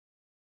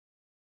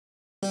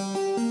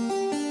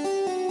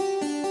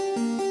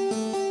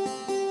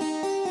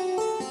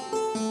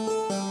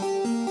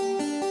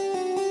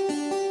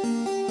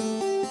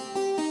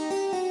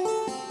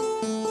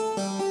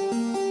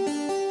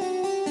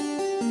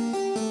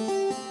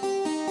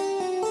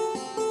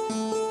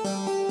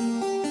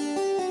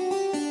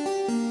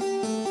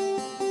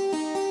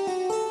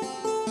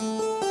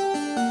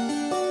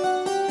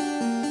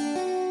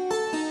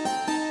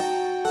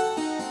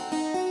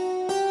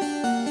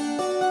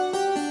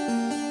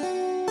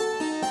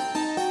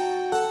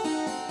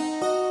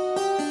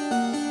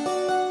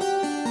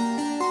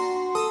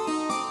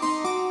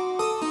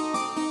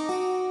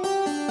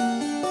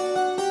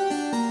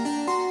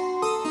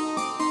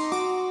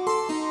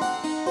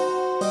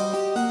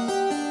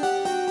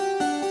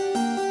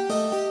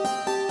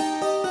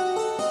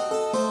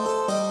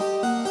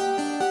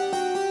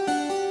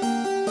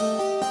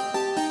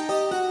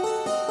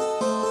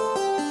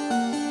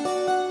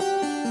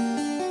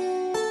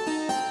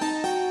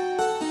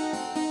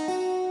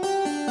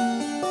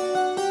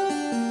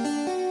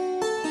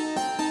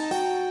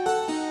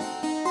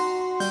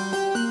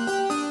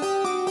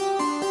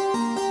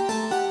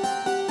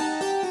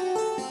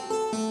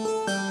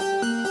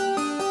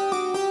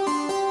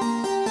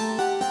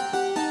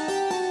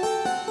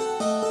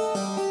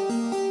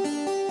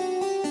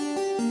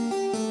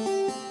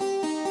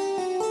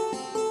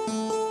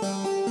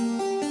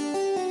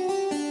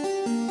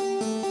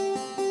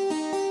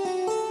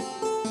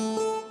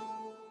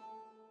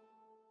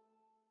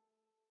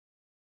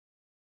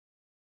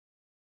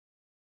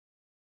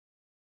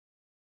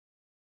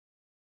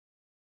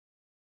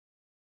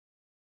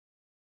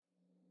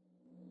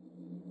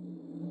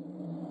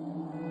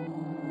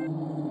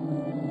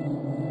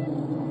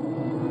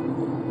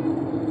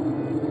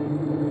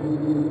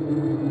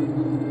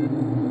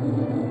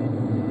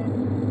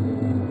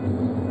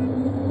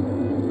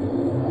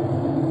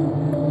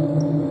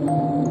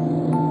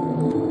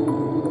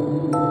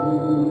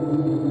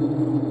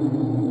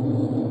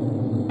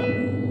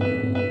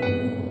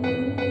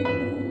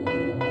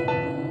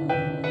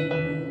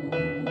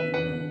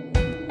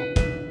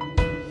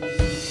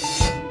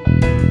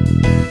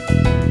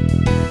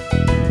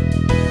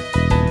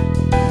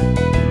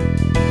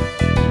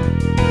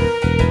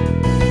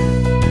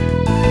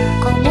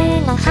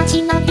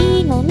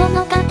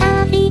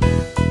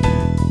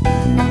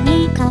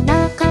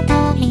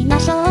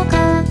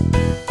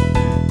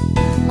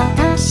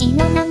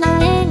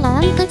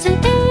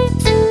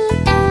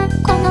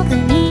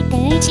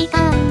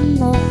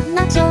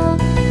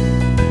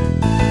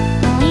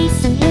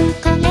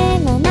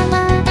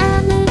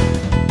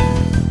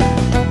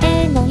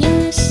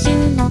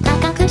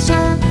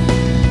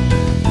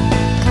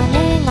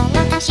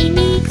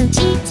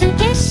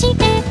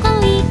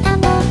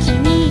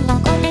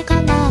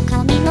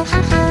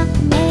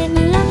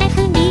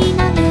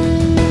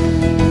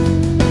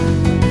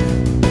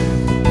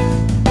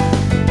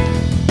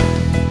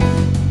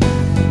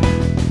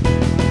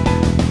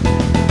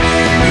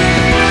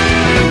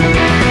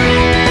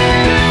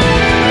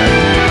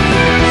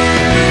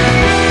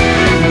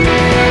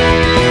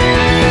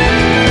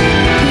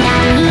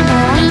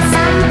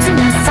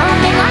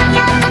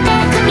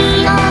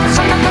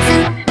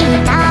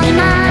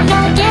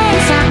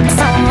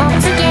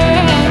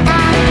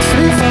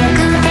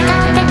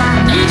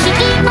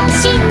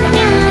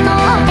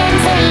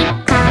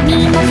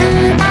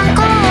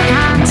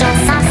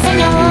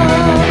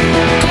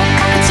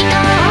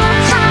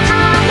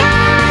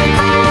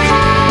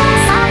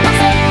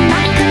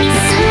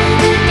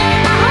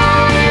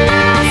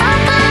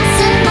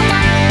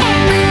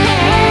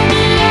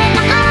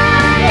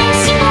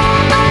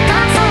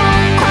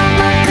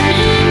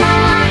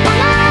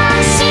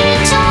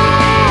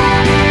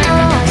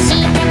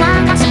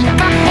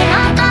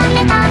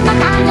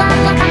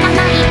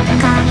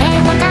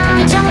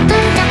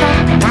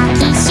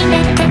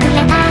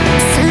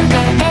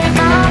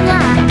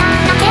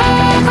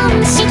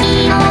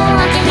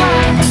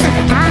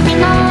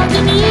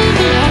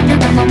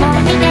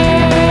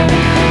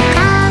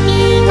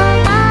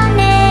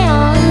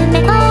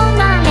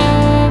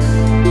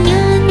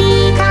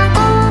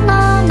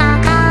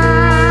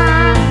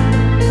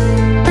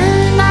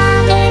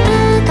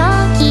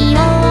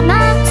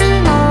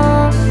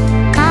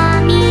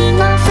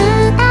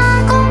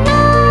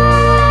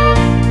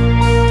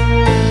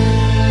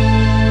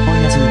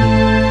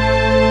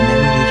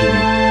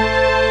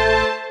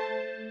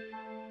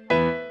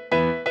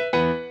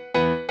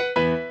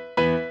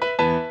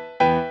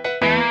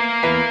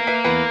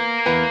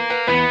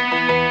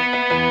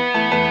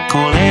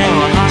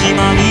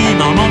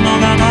の物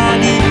語、何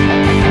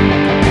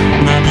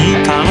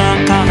から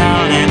語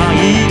ればい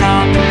いか。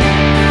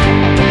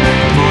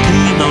僕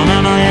の名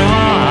前は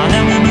アダ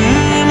ム・ムー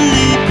リ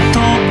ット、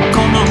こ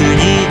の国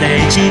で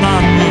一番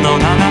の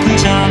科学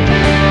者。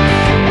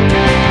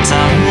残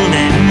念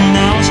な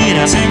お知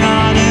らせ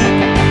がある。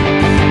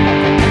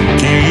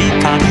計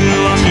画は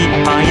失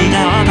敗だ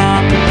った。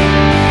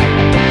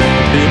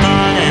生ま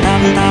れた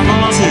双子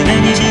はすで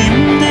に死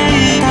んで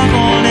いた。こ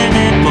れで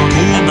僕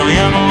の野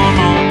望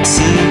もす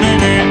べ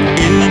て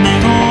夢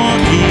と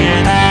消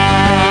えた。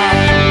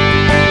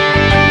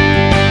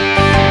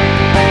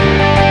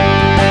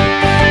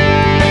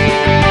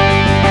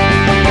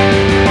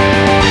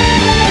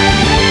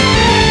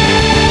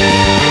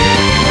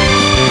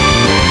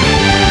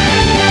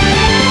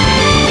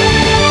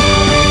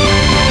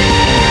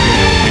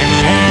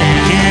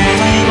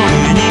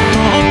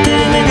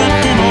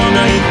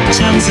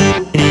チャンス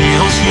利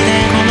用して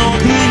この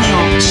国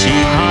を支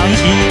配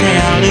してや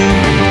る。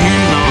言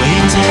動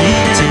員そし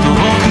て瀬戸僕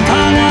か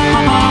ら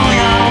母親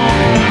を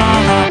奪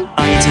っ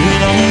たあいつ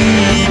らに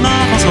今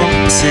こそ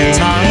制裁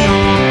を。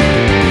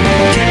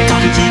結果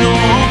一度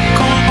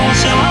候補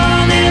者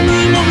は眠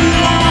の村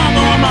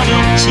の魔女。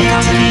近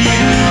づき誘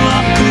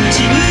惑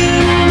自分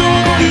の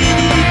恋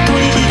に取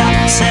り引いた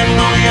千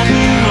の役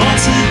を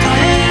使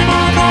え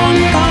ば簡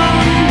単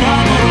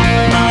な頃。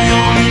迷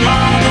いな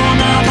ど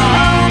なか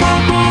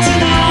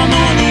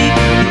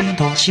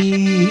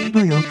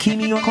渋よ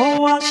君を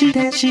壊し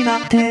てしま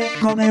って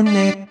ごめん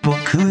ね。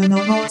僕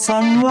の誤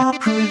算は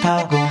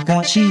双子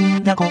が死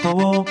んだこと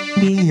を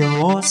利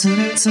用す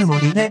るつも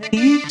りで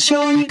一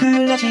緒に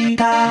暮らし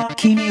た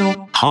君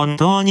を本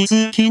当に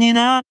好きに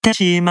なって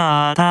し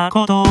まった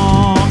こと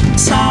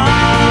さあ、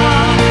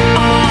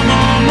あの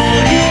森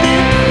で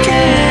結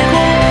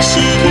婚し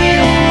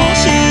よう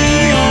し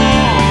よ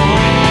う。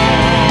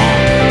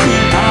二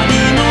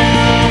人の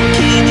気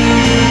に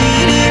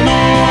入りの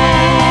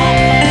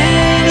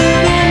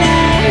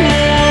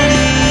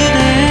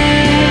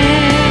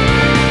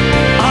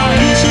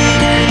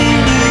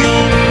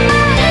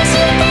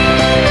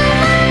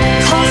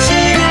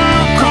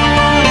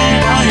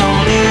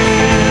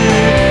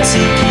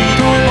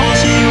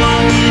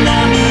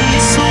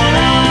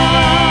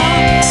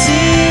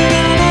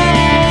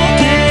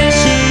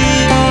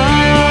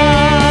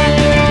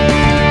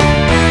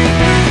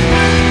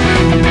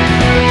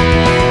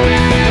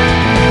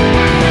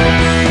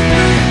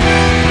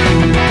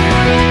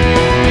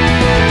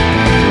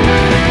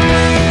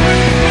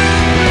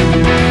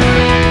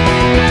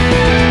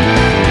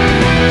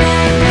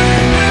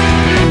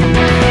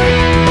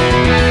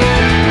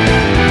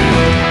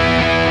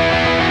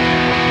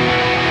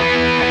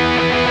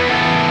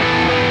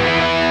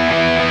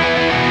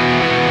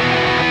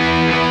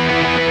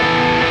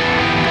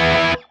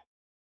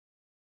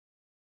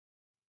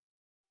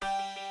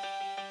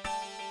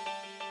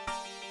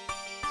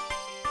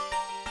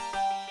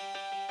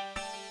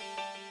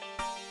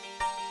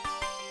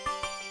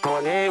こ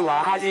れ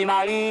は始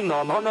まり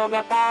の物語。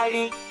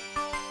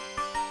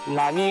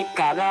何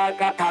から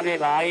語れ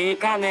ばいい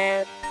か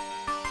ね。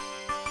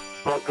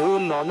僕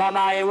の名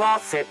前は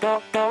瀬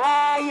戸と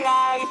ワイ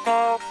ライ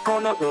ト。こ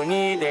の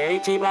国で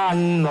一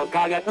番の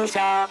科学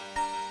者。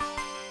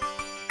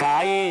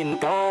カイン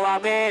とア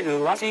ベ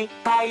ルは失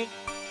敗。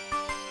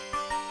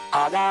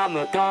アダ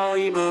ムと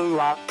イブ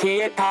は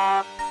消え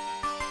た。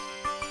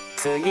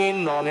次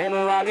の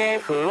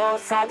MRF を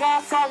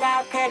探さ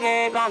なけ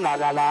ればな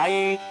らな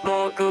い。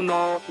僕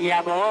の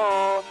野望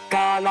を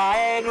叶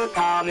える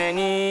ため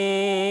に。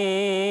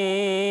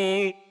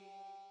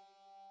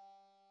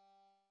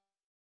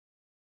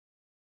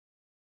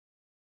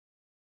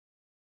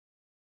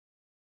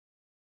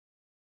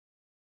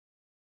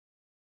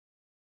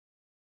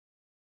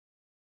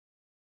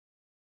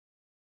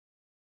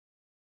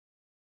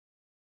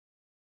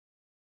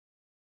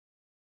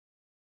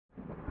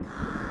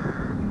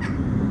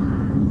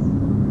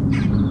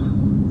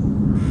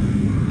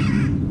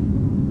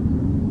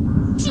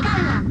違うわ。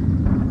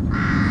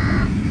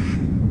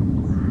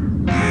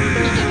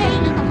見てていい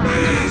とこあ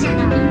りまし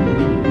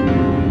た。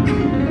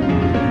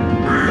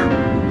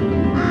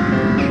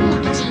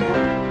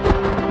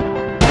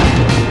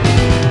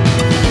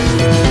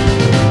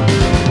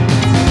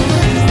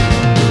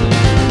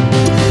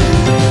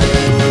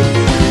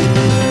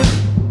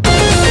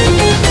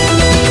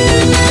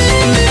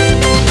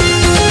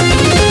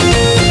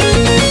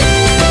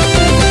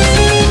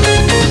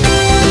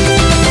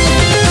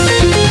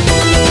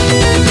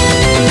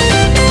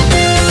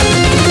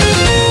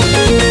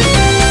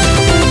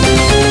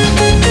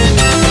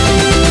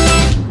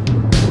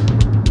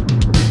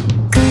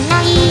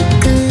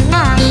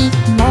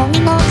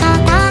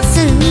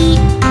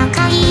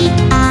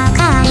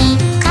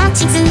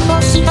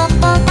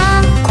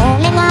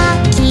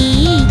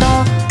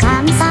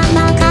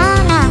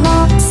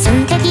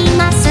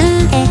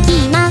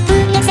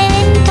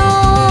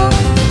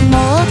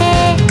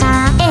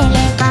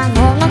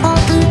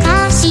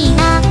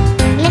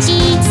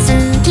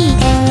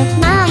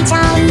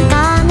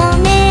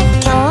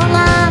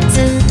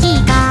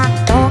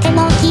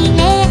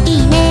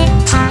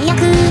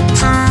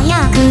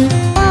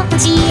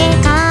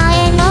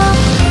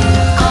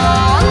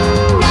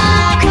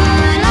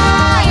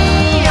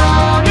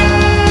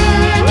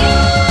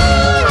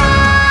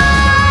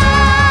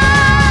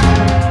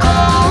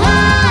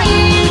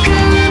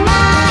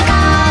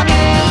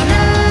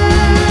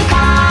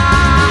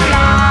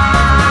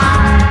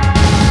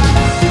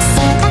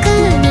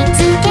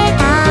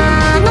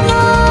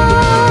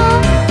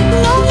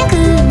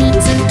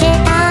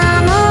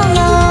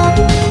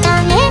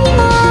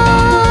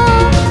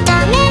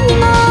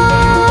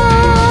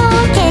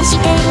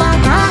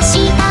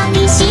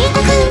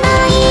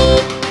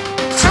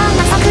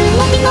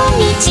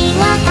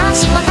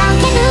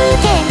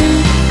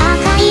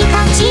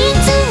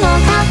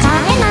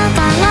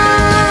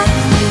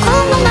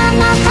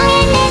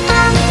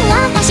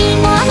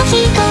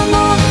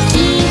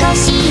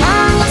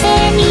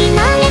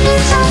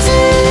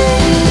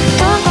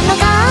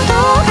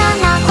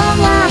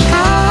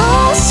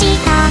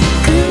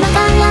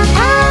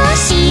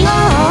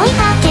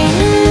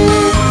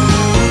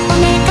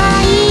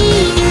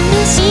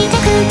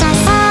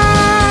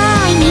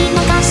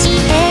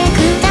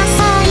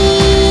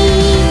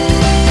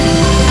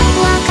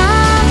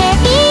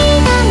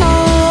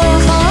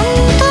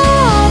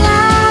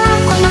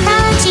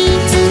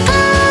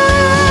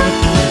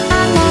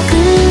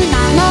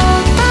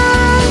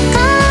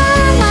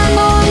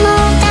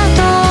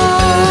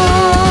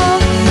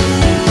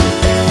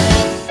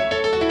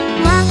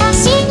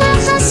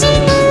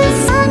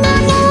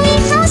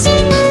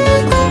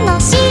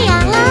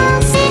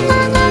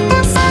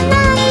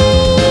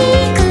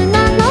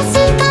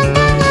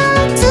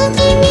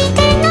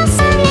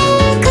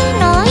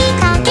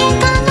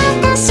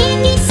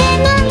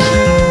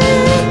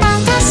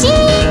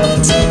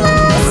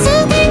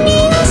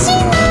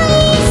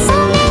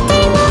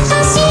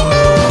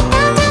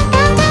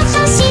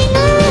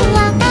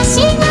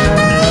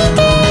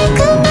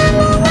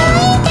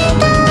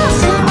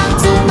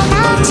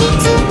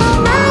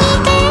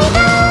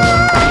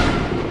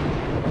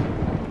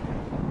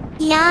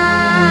や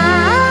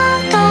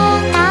っと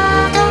た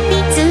どり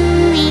着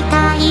いた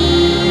愛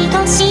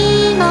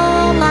しの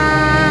中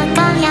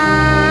や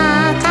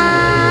彼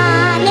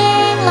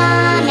は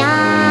優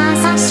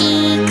し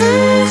く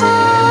微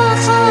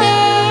笑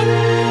ん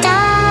だ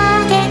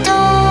けど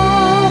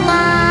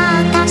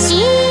私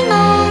の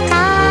抱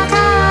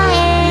え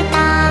た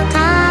果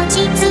実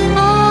を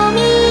見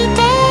て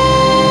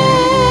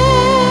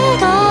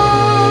と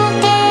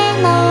て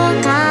も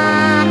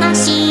悲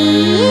し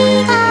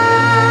い顔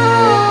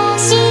を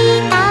し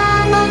た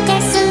ので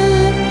す。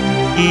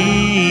い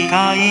いか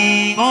い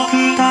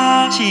僕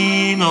た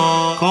ち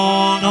の子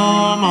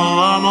供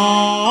は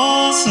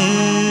もうす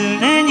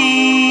で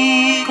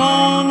にこ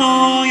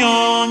の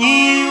世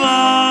に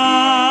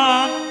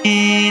は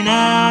い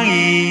ない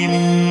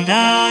ん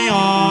だよ。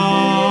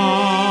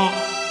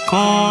こ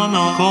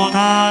の子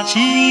たち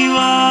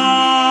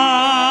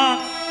は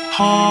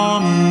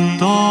本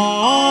当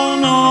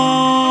の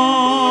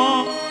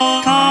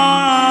お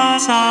母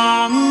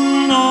さ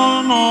ん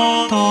の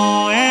も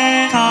と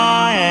へ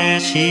返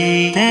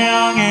して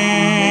あ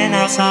げ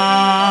な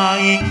さ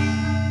い。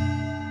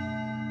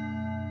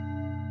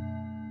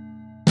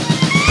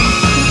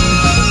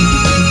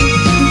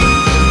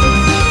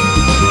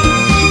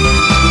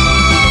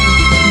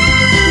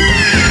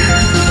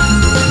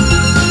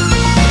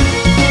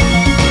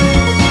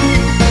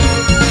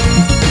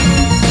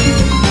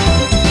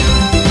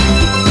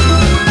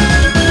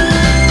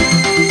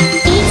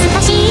いつ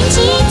か真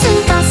実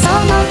がそ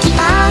の牙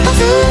が詰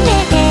め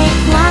て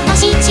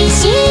私自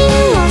身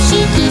を引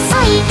き裂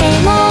いて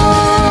も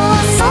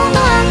その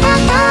温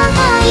か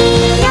い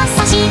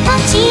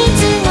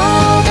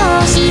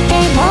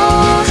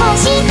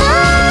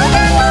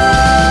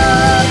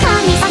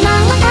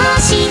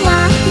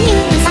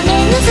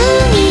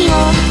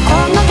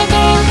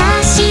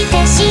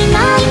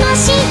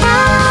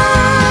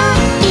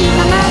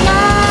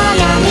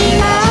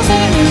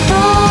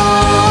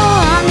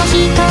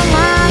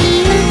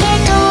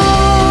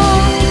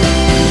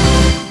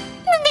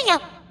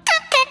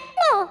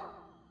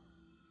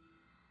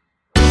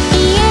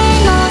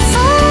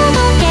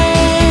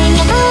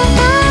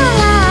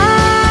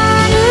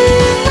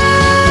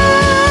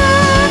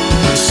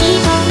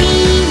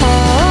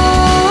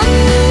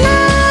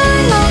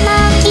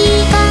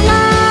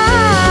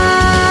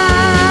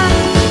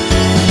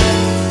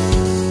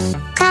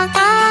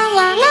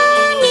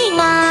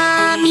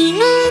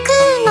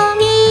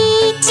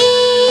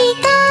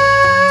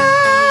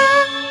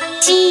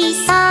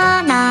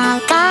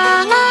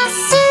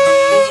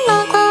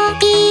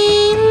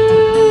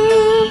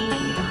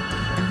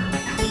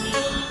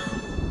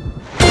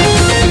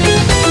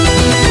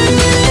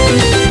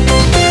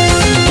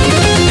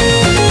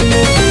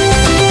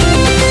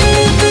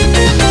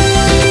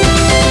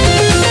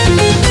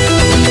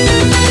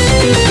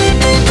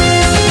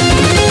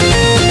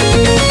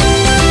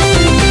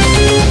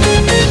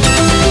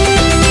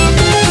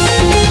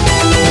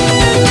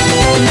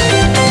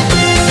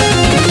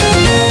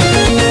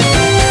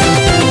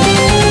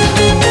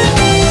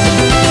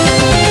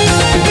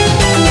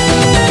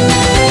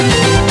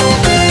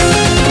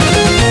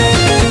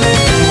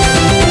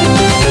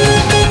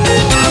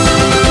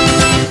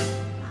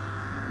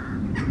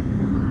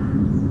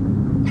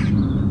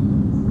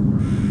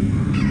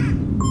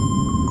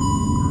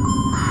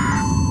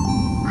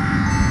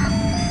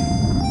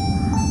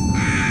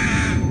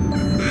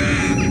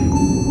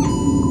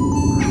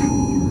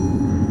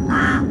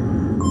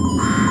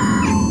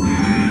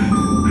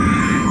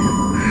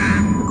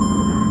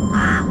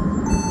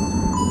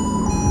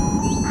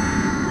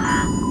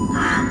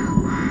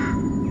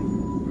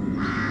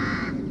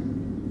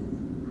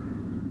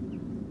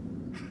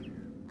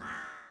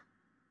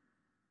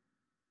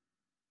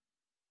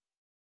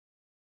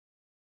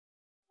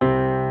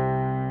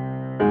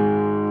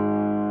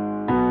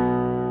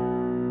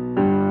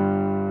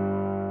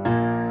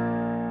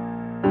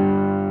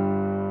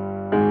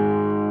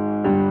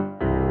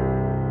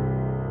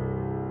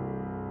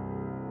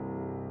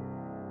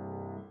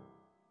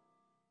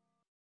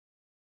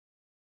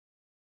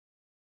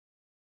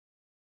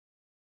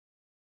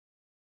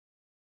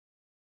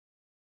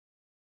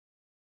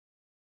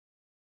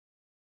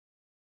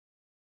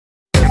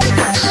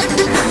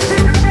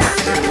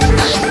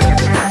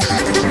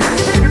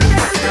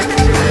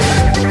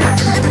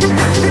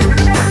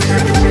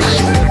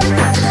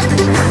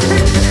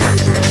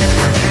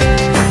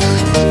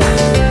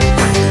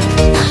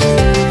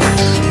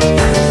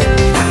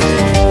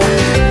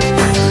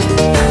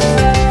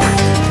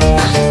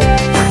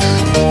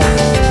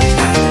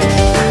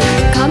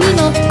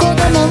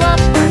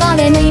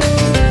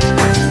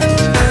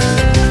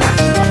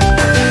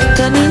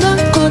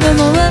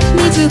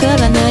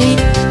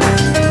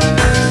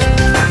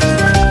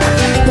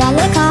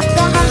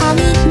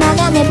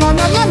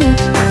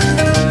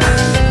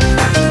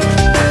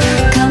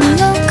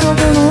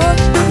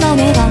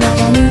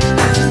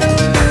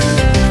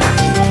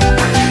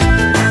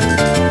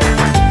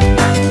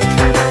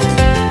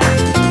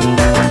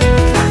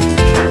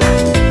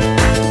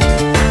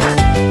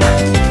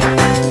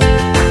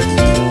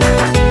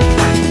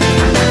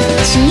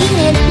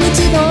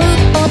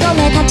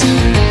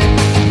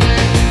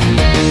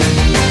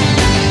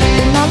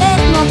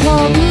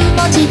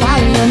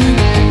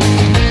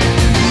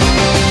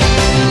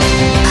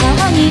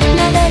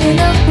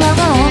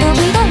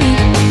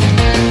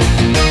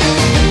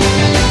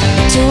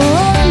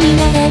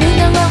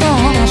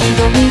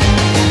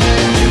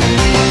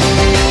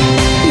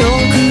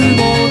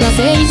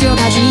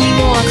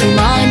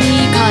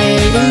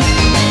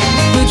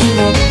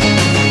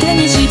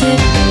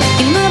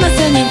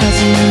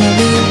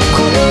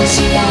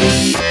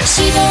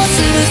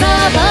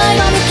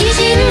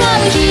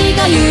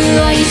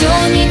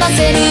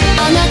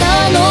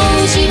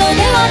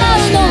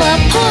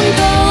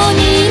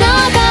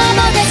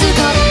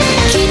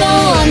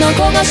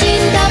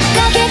んだ。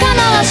崖か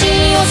ら足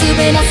を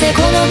滑らせ転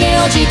げ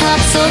落ちた。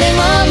それ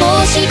は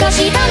もしか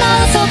した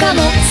ら嘘か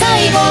も。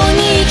最後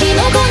に生き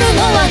残る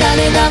のは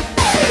誰だ。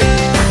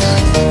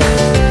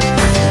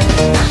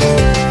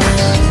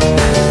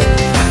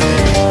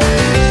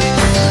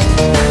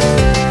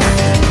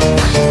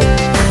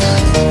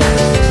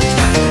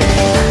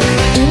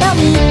今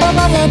に溺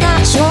れた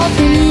勝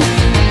負に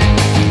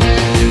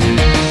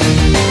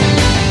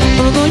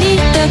溺り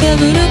高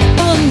ぶる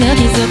女貴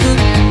族。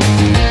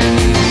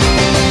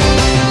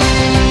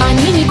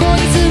兄に恋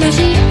する嫉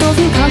妬深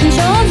く少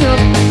女。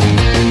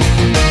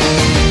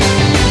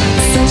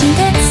そして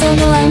そ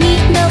の兄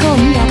の婚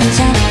約者。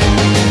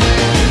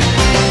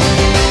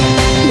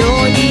両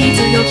に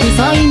強き才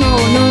能の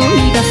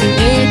生かす絵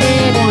で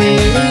燃える。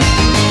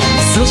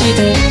そして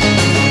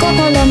心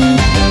に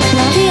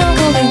泣き起こ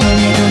る骨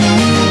とな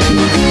る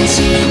憎し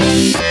み。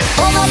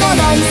主の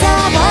ないサ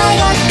ーバー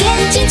が現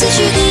実主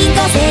義が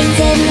戦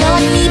前論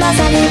に勝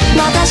る。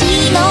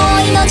私の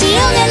命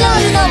を狙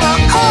うのは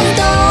本当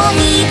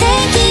に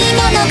敵な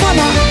のかな。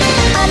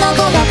あの子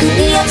が首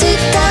をつっ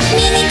た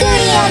醜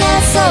い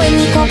争いに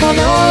心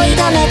を痛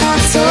めた。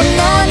そん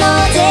なの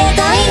絶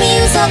対に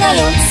嘘だよ。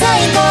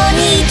最後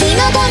に生き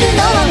残る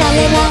のは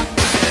誰だ。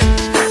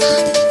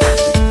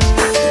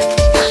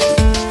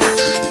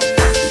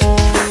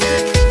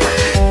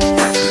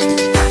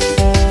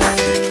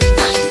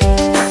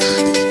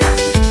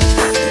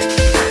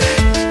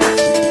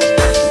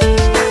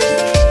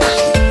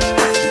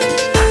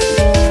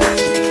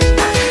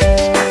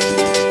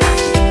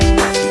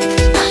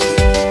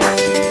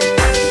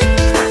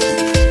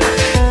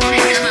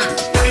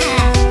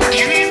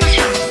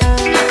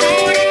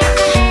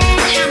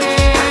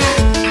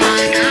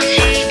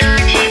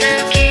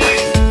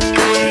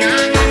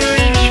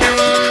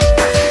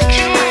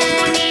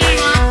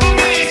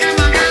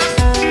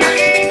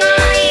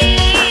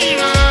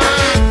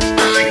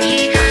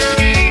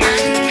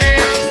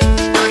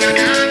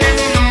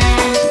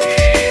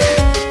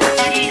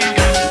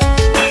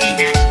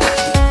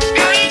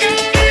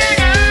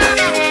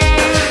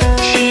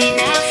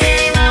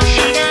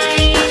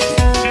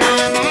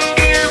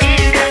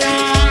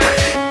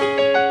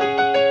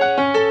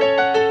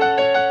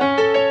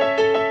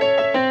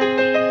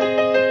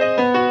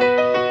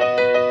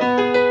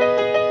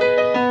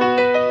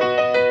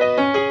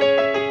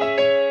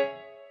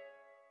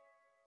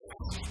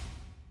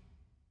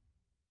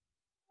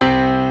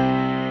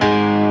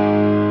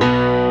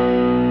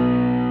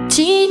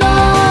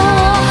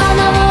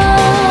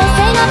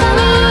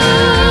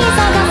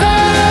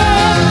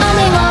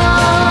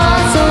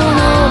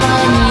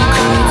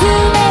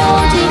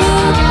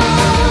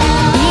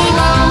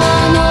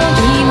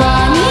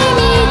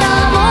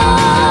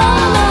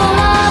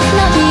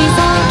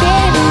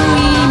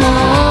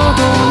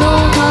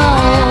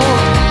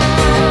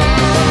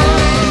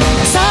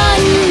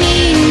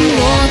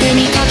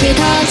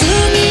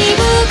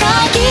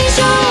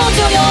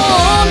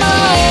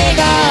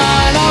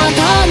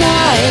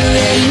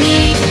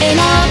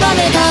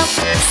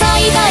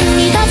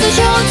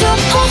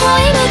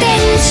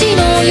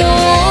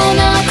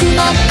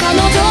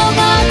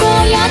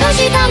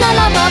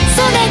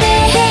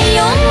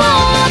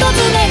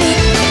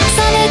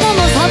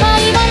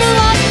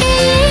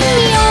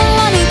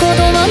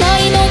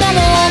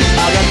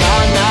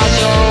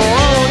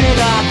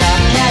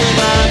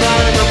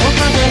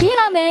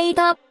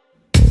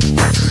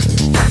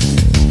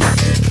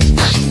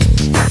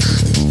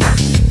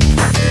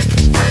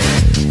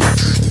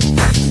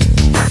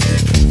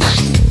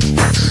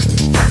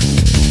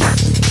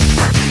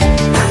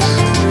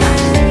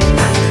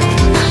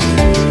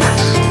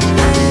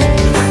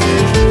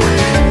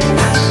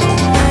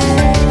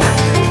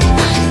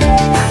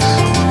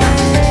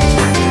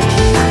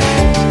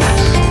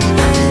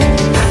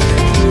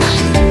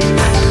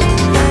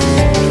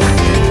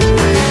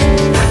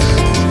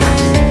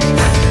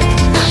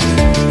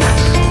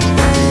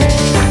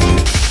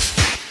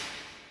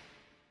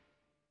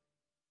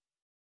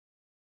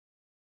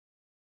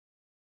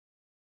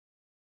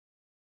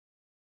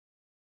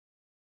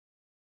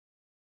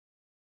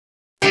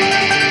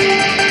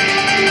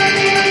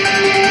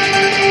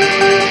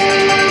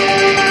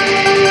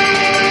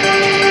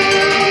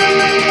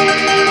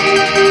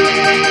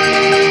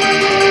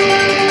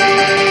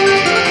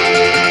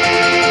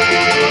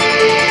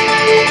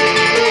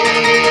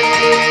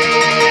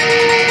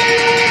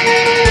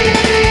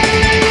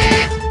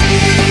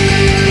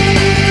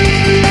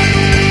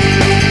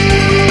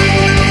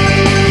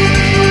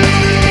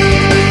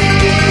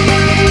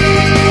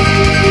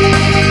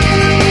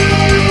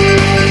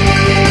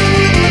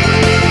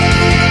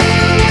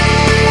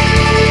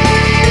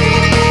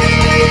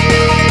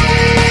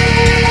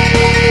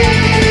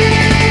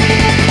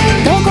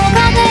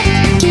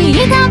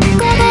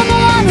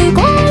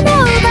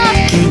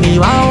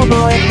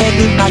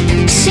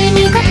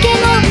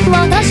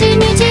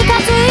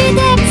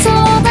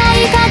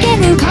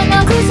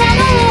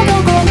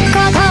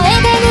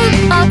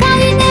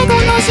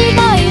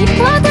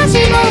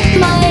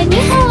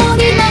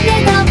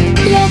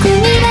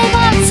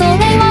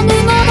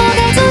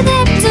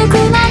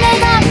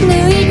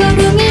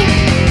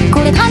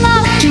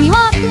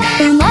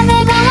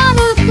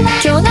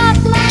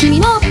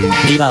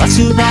が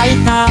主題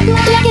歌。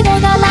やけど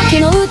だら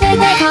けの腕で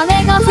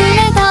彼が触れ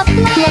た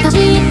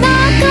私仲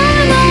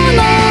間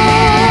の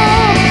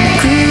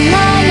暗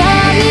闇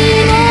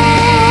の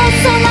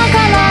空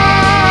から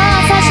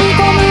差し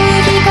込む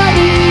光、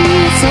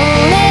それ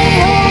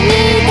を見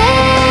て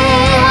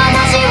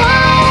私は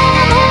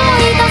思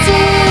い出す。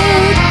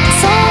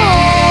そう、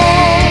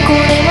こ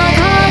れは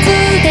数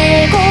で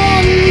こ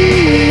ん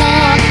な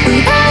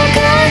歌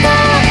方、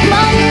満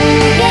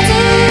月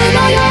の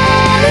夜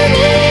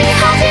に始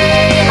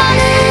まる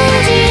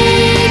事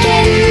件、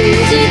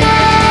時代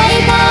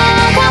が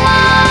変わ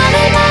れ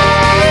ば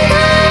歌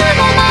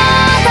もま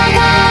た変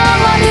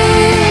わる。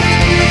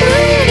ル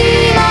リ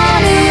ラ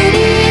ルリ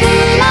ル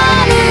ラ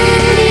ル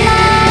リラ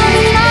ル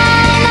リラ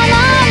ララ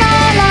ラ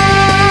ラ。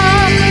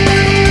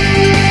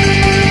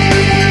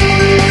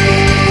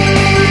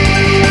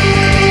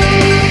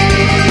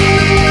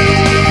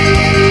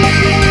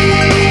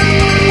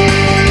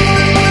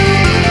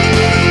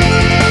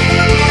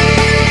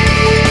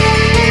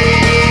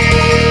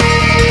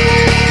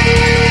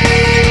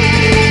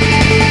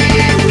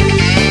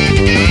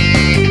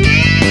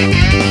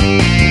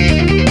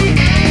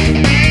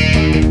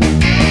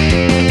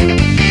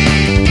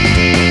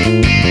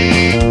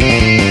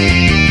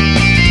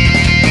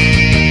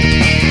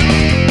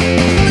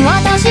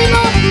私も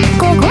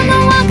心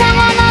は変わ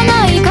らな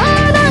い体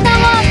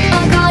は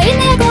赤い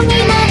猫に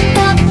なっ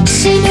た。死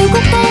ぬこ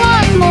と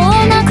はも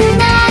うなく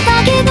なった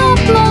けど、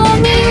もう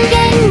人間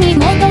に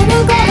戻る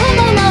こと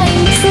もない。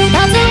二つ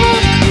を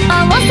合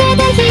わせ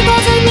て一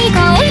つに変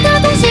えた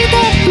として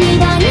二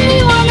段に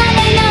はなれ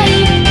ない。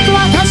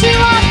私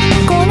は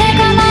これか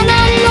ら何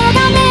のた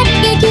め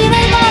生きれ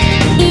ば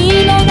い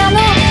いのだろ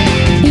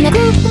う。いなく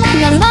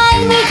なる前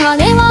に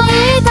彼は言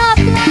った。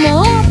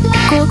もう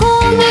ここ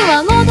に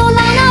は戻らな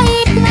い。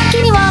君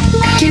は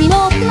君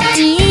の実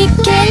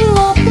験を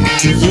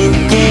続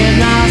け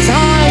なさ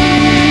い。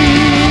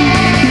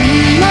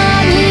今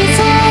に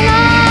空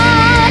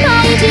舞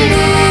い散る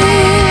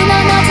七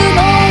つの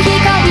光、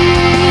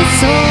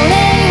それ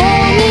を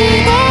見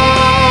て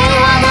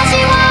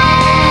私は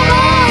思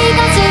い出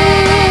す。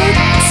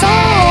そう、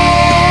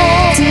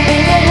全て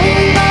の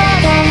バ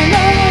カの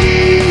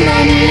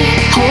女に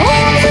報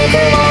復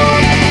を。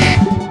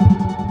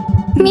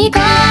三日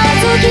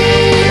月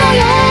の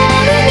夜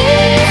に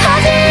始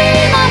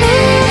まる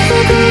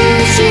復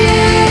讐、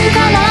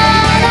体が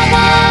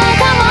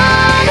変わ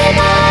れば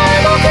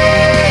目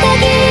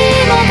的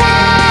も変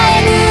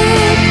える。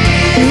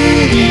ル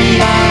リ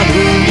ラル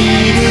リ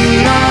ル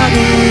ラル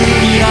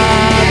リラ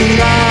ル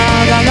ラ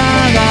ララ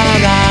ラ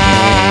ラ。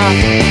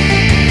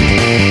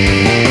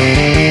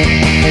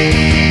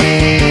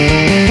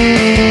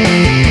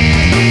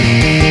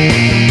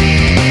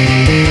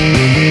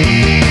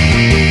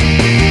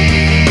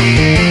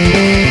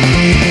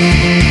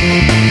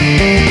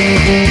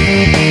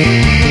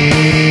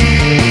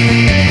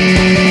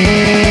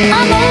あ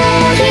の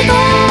人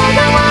が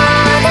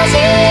私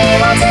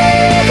を作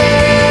っ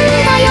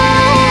たよ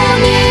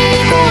うに、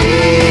今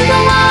度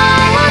は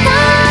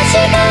私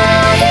が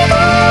飛行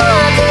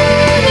機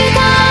に帰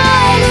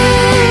る。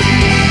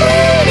ル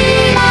リ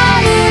ラ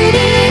ルリ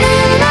ル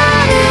ラ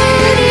ル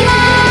リラ、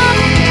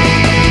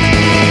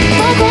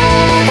どこ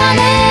かで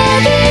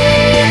聞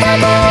いた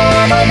こと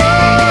の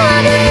あ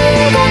る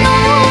この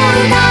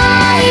歌、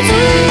いず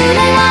れ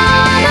は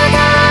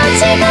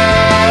私が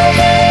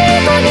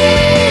人に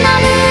な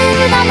る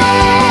だろ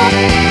う。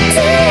千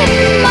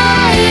枚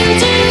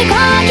仕掛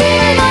け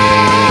の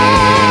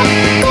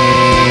こ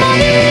の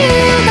理由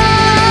が。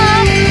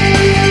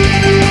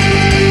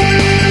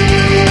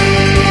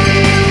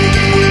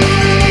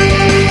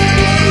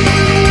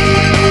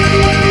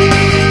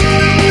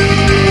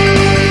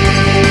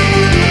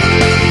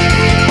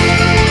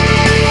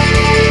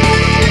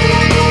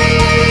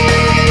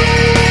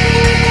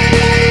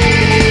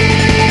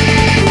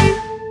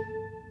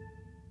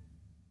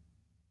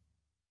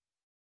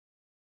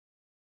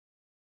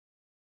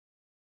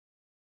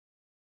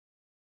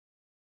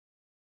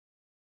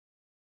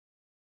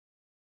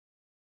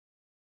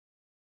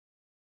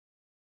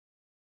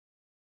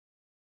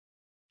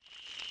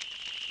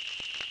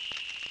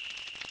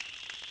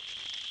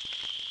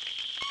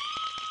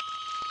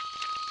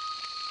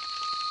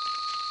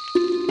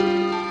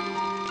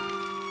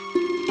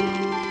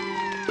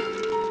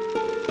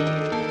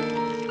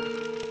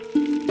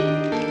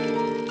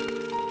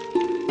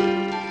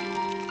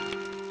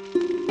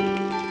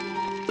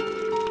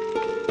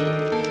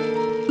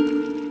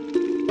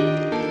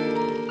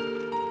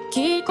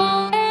聞こ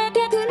えて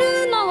く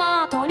るの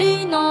は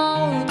鳥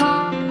の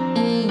歌。い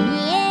い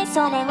え、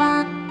それ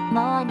は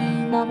モーニ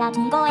ングの鳴き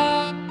声。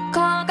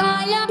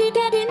輝いて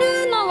い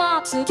るの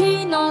は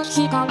月の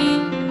光。い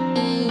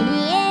い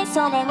え、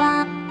それ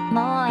は燃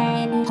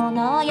える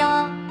炎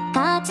よ。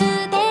かつて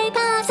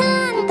母さ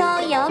んと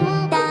呼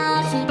ん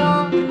だ人、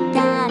暖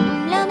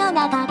炉の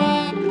中で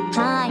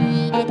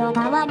灰へと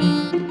変わ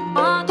り、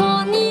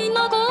後に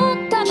残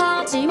った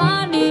始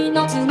まり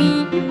の罪、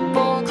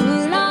僕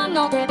ら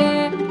の手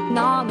で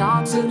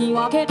7つに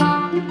分け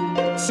た。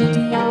色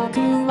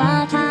欲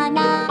は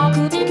花、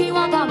悪時期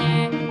は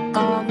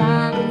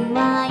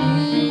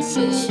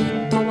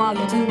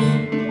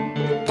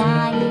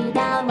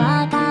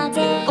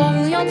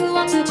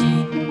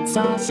しい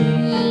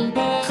で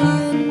ふん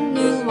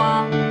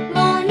わ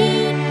り舞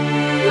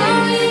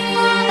い上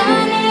が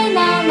れな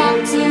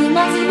夏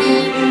祭り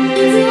偽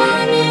り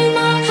な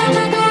母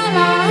から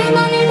生ま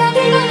れたけ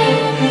がれ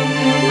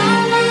回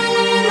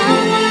れ回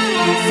れ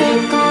世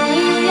界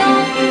よ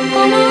こ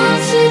の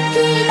好き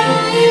な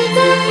罪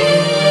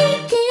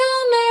清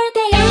めて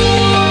よ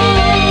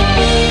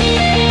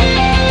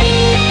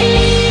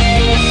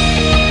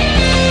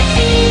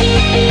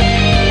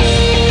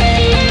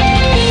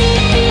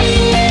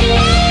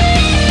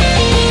「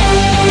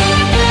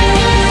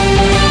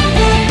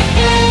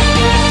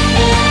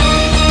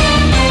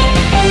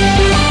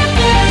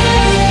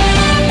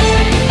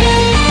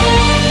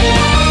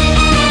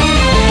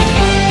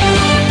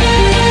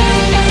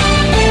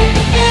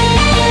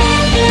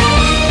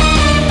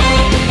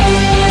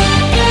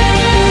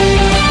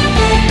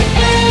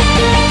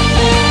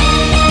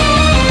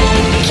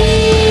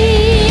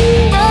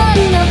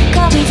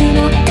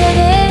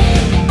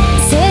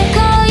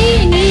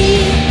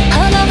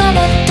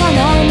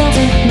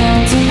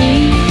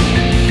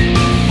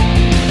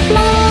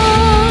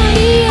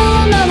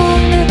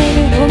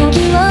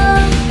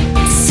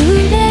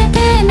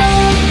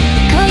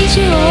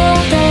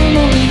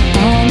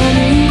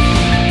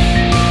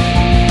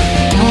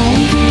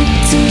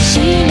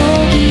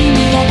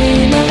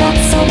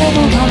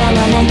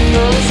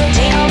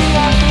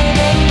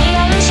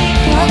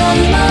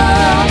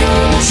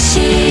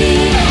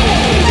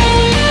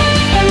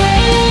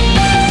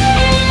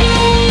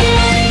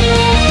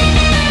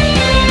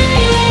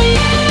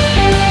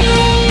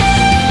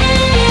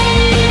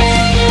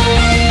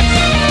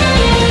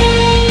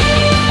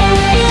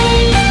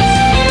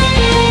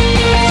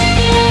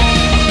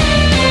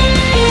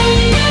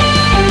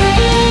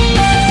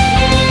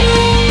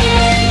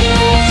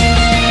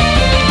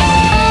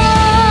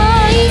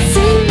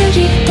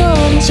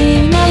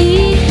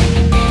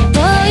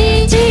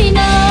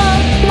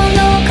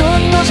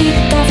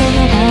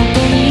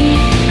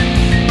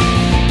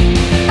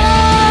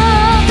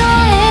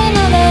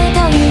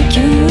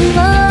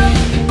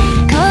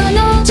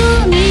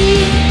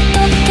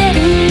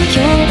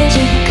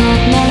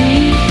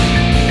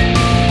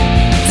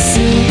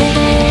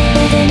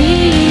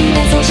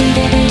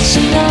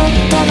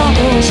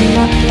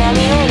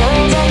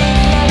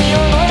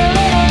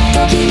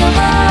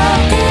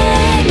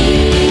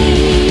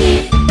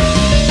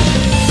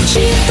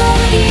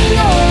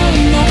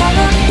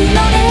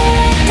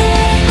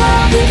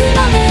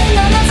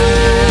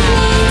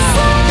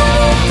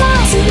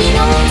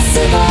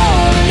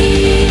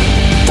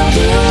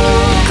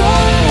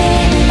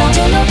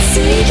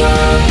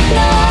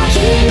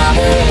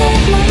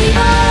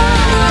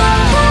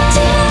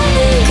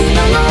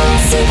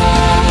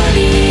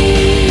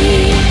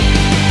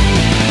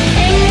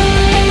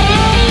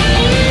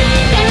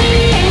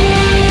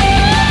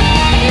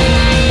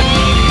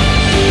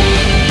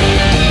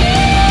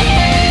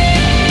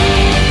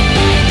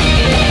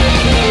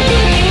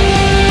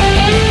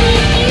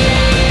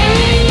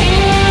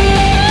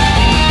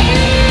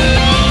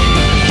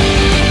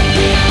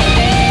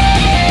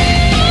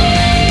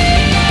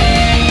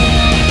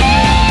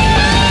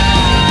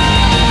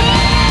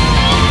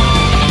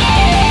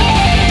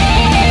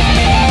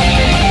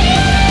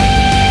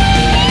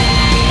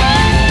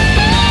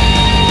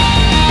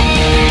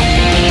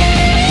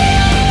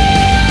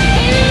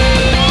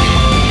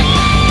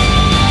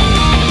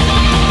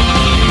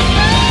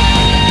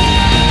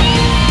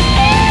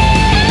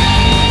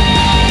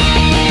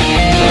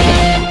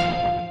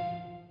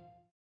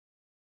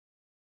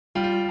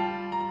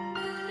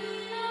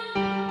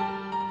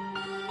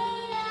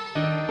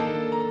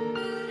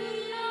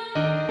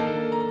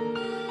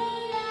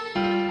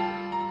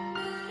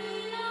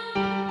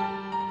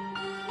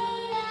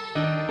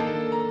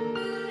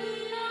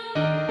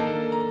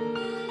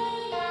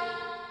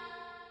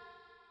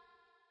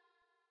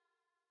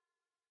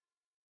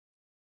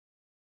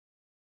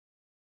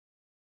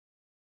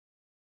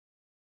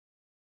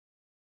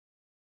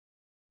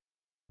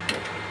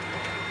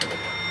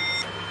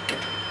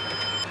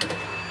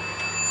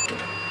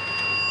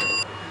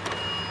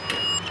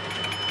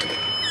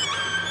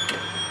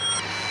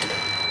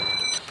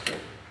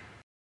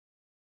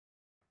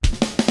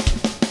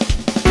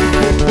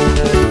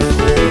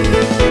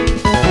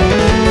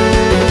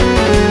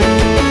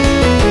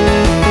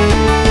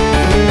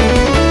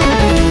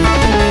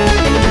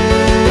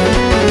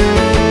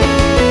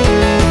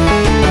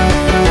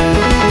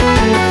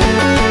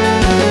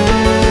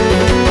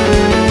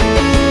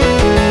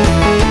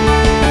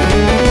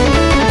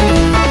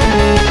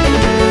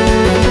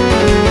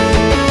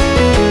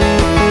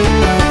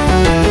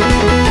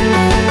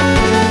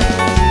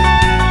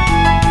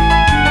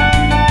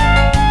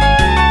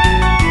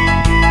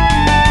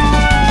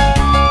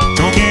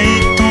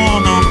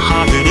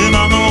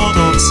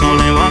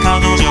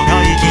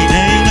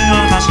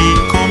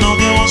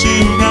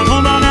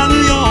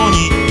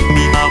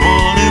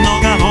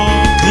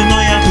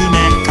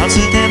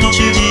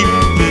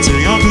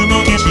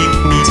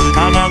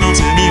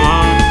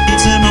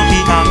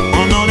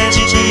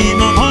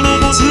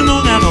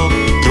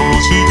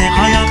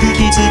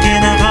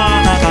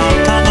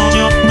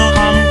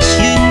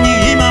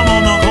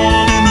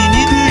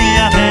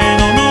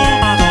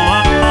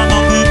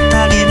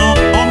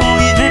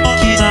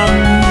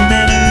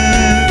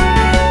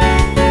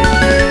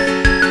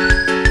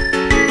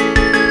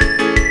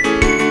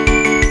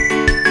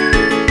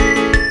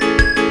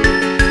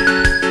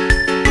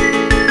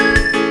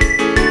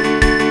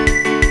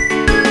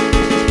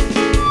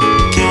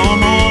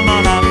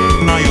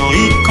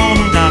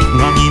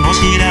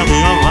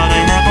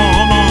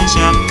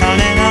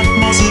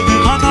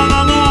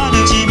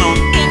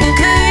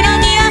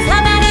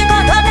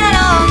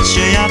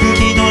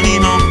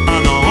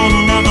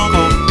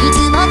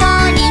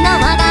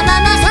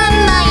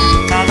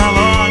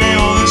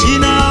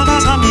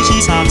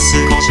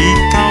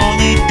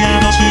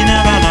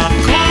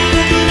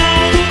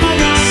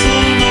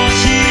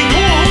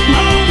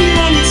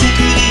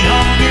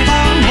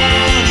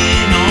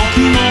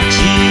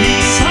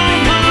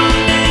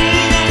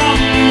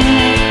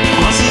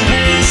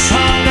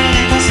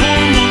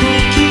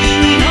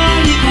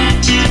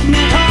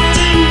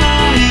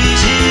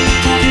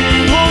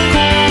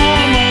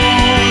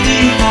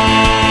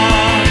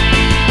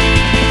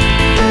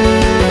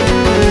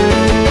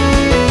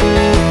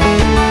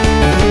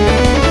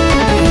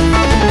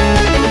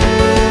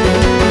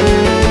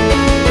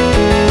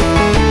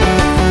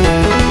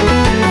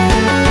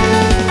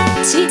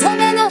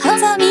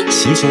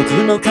主食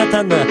の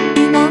刀。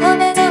今は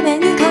目覚め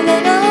にカメ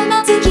ラを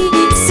待つ日々。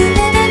全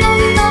ての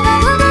歌が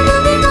花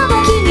火の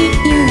時に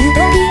ユー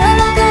トピア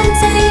は完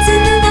成す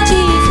るらし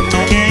い。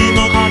時計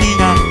の針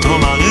が止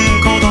まる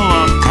こと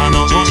は彼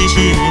女自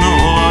身の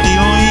終わり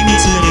を意味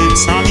する。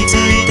錆びつ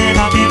いて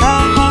かけ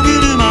た歯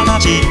車た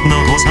ち、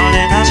残さ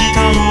れた時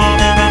間は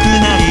長く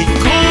ない。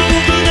孤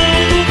独な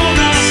男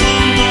がそ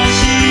の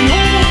年の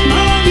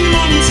マグ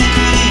ロに作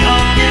り上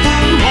げ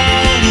た森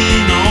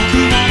の奥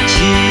の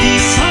小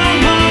さ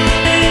な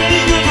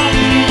映画館。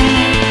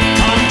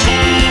館長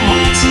を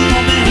務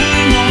める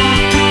のは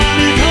誰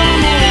か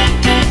も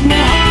っとも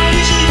愛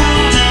した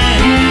ぜ。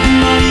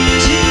愛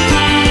した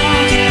だ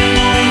けの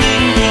人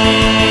形。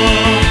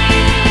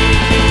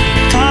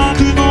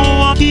覚悟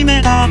は決め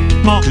た。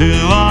僕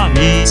は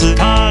自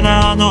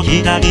らの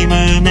左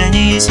胸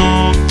にそっ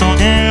と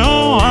手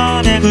を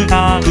当て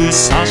深く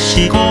差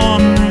し込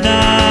んだ。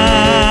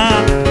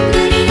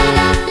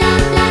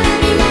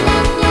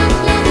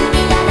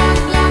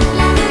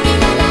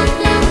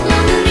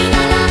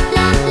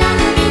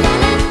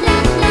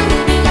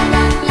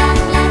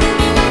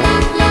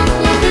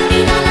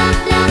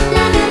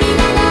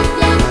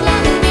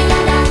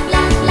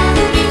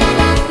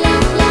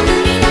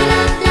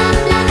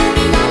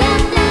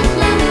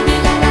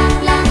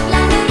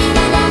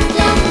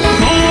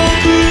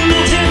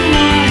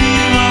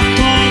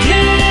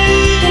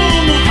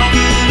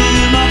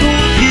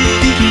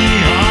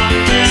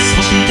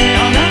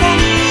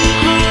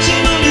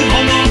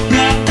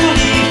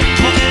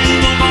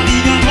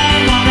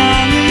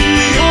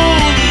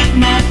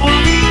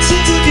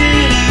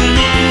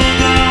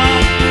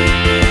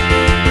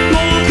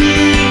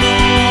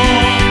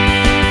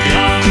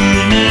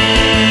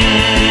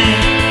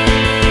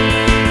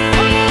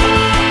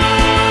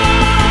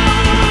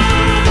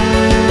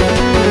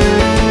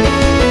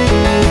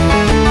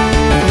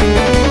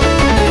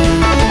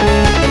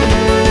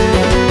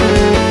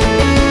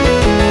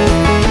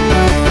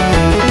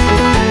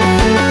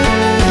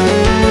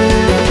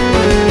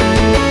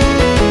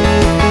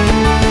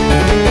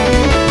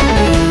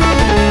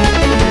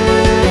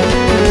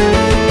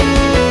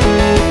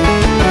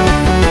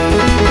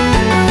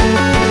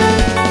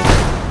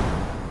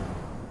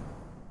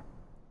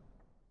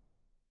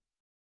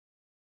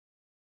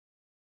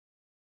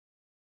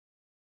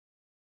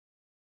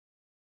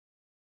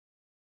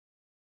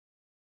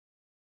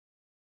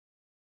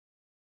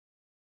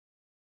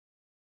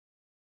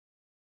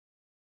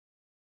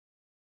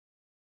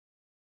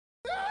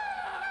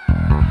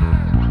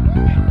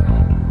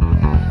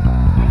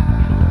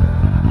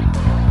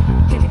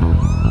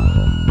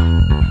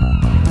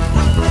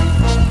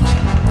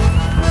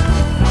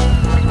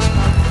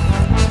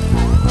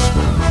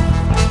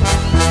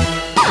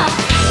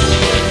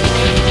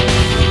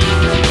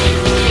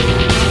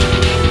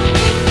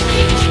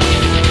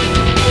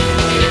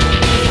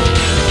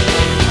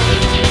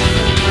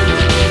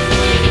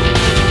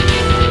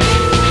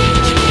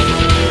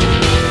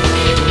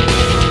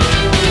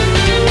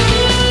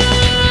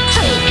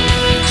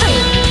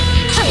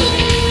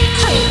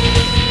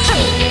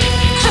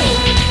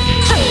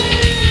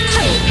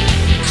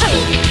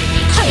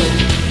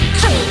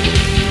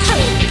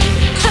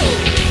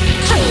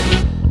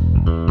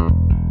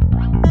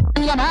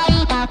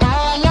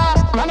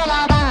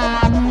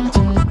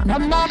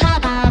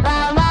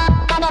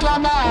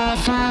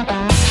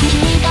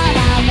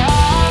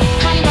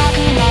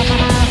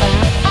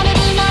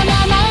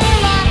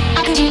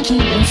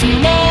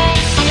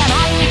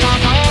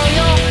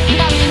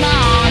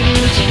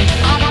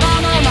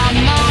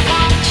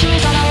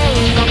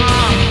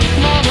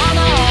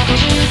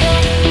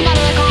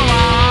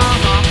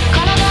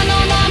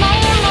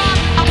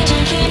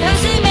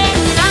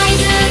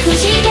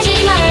してし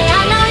まえ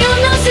あの世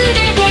の全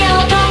てを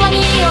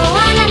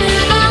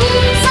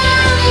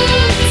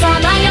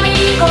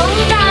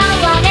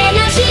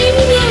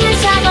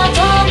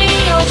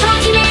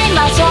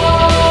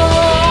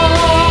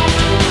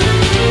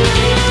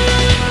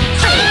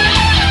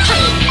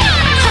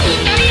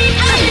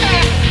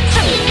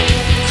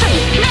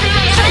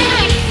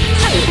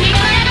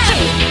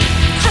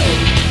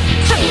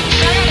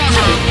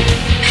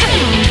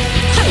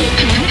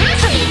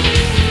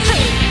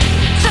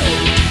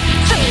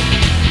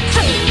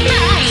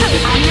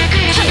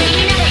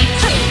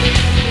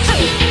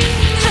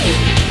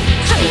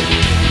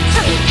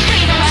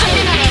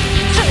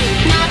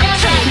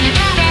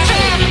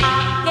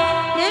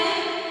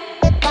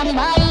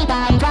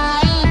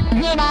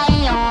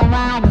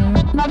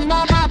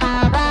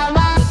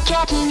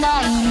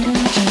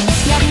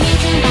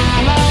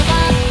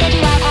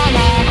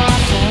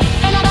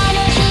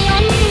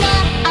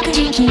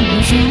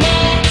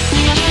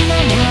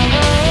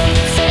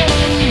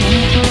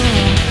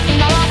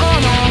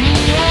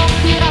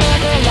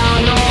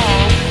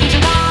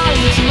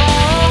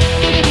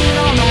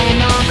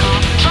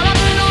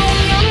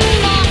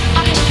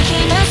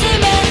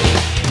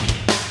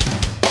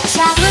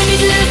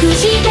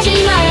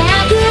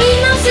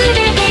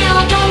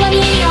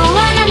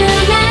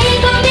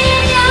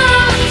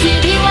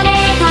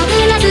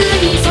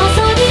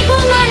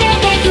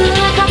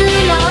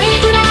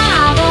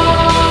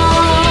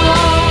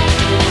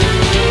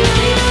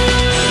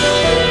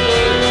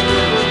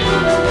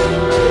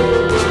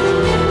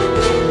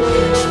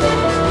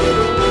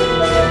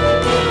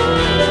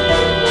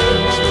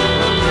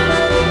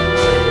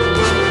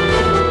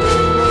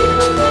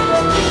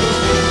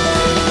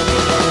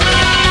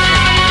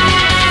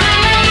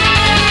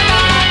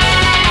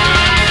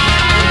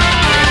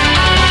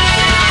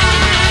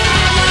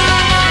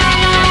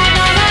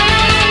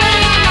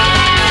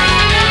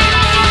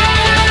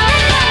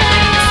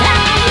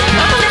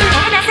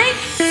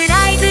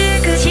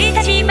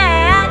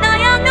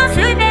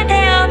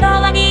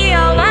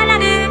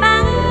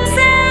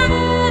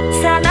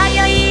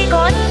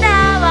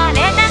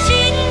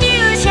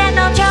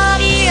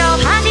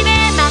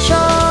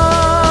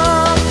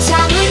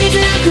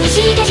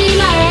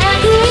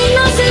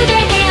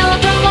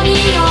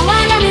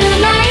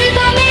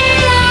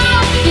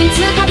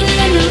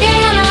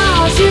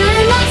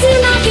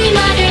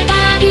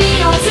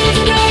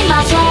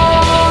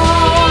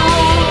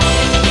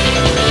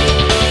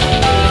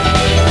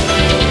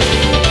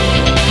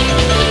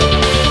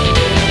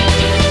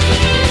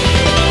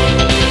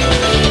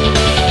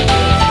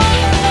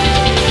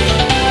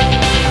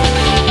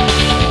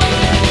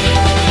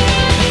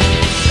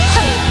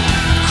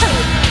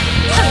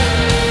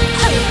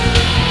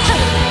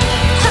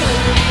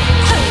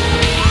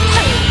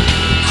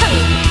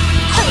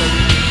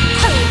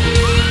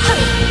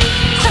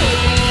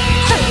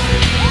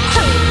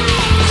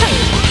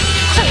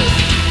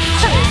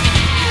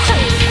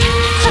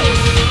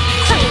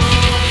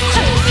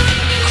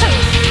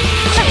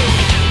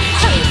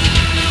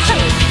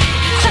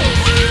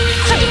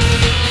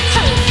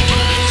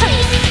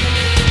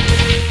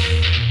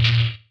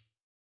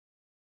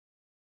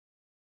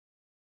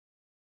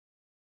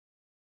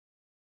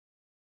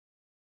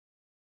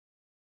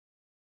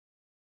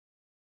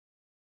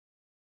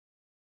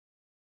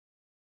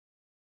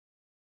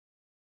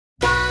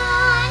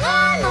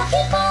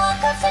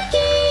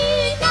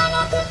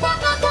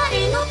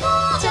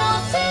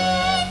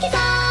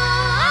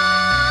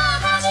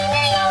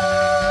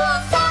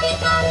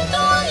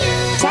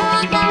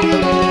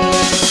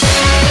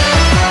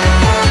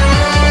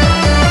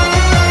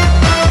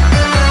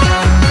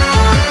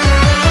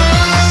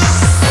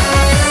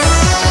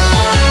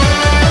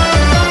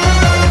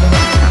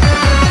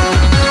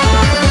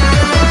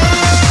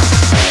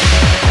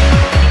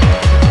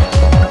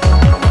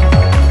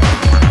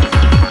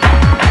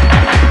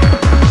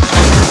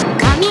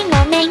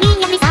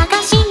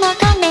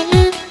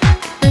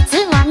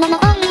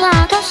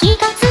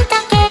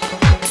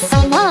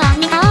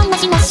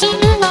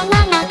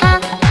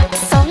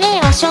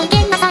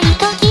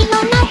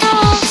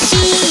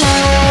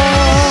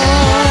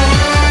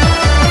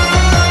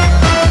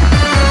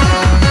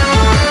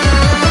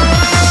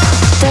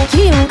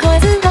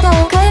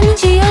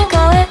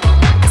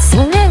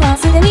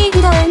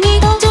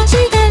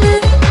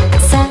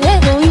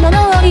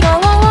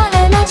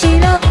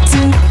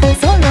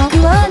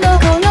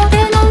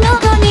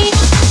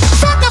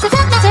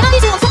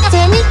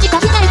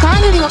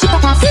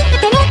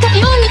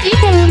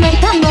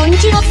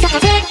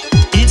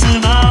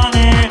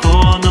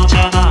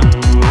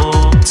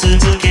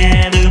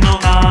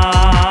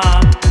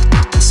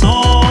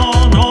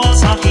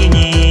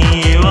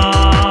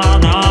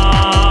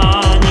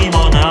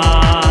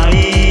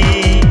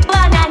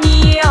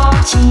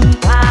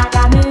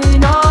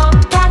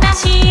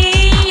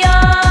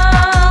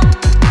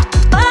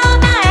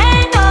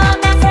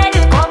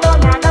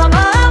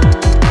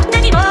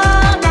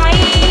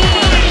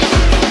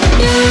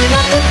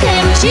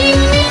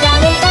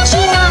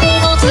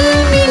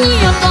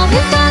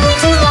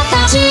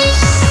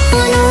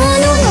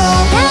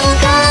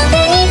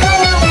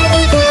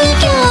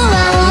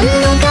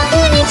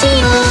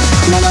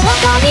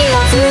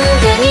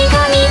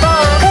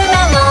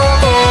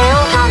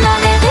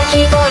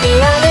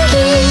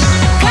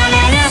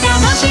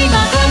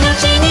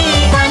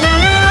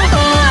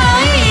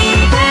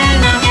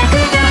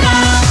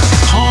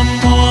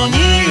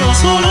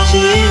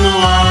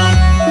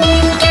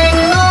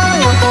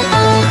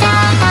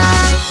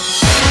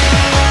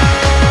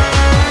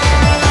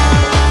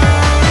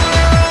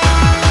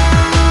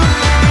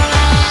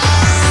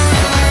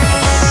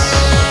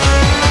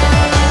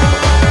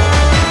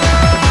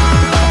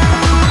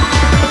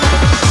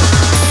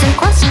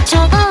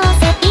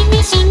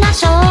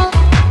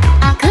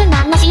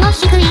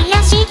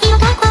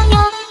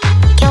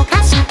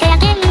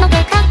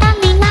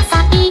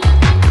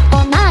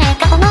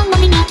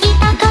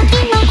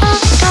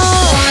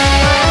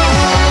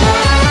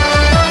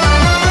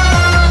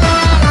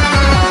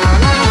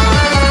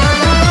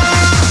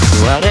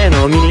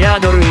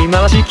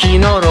き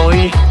呪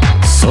い、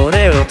そ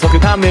れを解く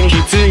ために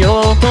必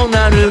要と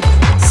なる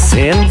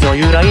先祖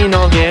由来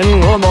の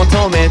源を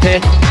求め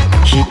て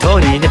一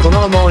人でこ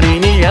の森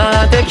に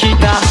やってき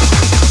た。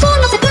こ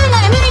の世界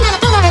なら無理なら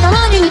となれば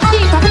周りに入っ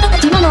た人た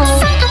ちもの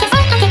さかけさ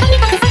かけとに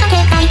かくさかけ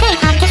書いて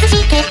判決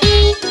して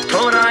いい。捉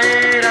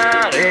え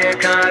られ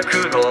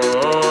覚悟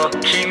を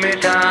決め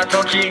た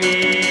時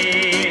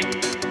に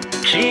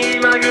気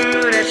ま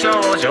ぐれ少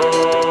女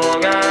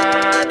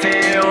が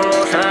手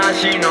を差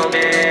し伸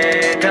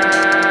べた。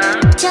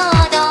ちょう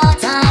ど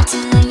雑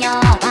用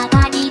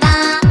係が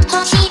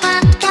欲しか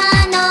った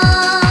の。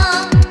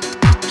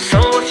そ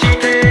し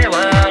て我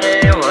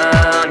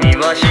は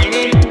庭師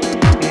に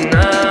な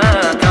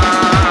った。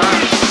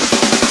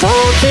時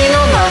の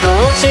窓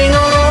落ち呪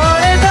わ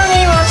れた庭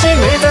師、目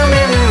覚め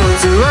る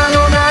器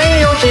のない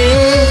預金、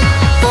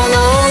炎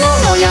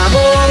の野望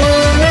を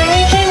胸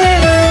に秘め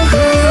る不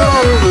穏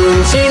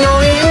分子の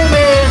インベ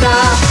ーダー。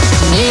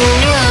人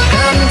間感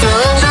情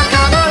墓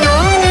の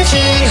主、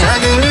歯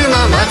車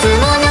待つ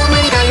者み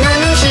たいな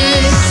主、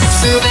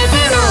全て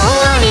の終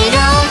わりが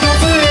訪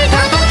れた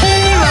時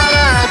に笑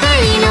って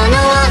いるの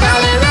は誰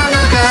なの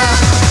か。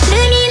ル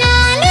リラ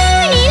ル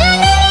リラ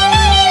ルリラ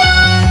リラ、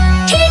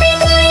響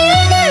くイ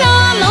グラ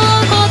の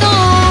鼓動。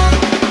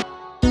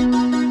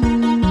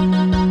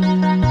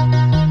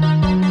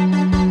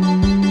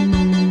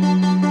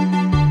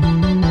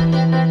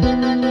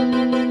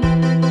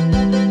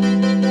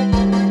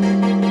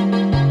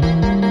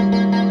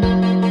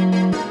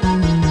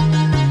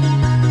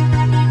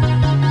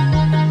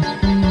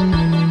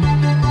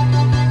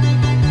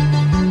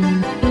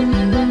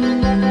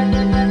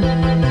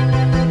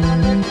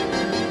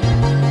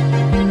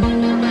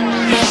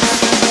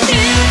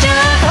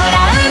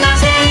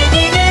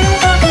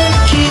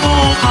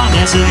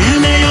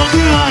夢よく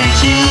愛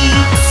し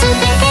すべ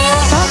てを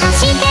溶か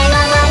して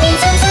回り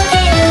続け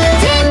る、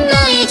全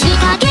枚仕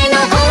掛けの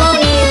方に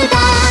歌。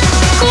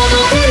孤独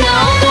な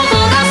男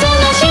がそ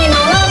の死の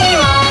間際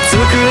作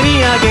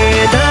り上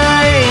げた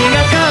映画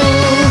館、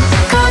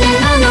金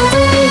が望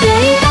んで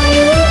いた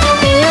ユート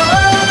ピアを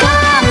完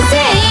成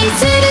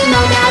するの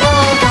だろ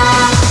うか。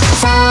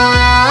さ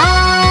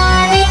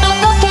あ見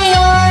届けよ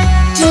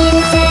人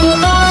生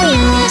とい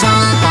うジャ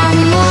パ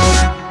ンを。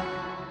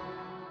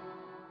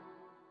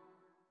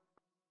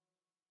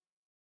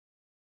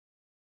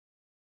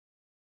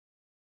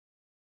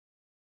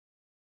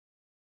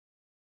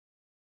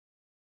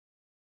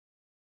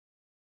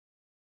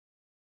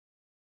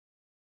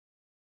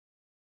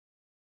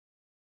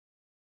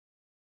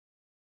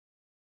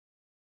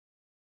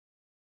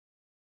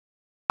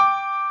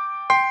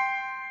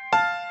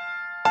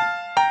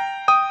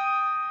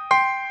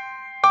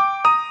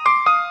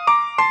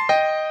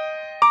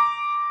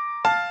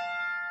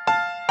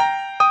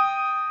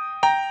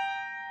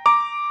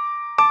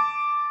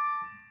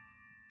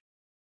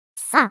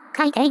さあ、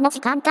改訂の時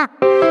間だ。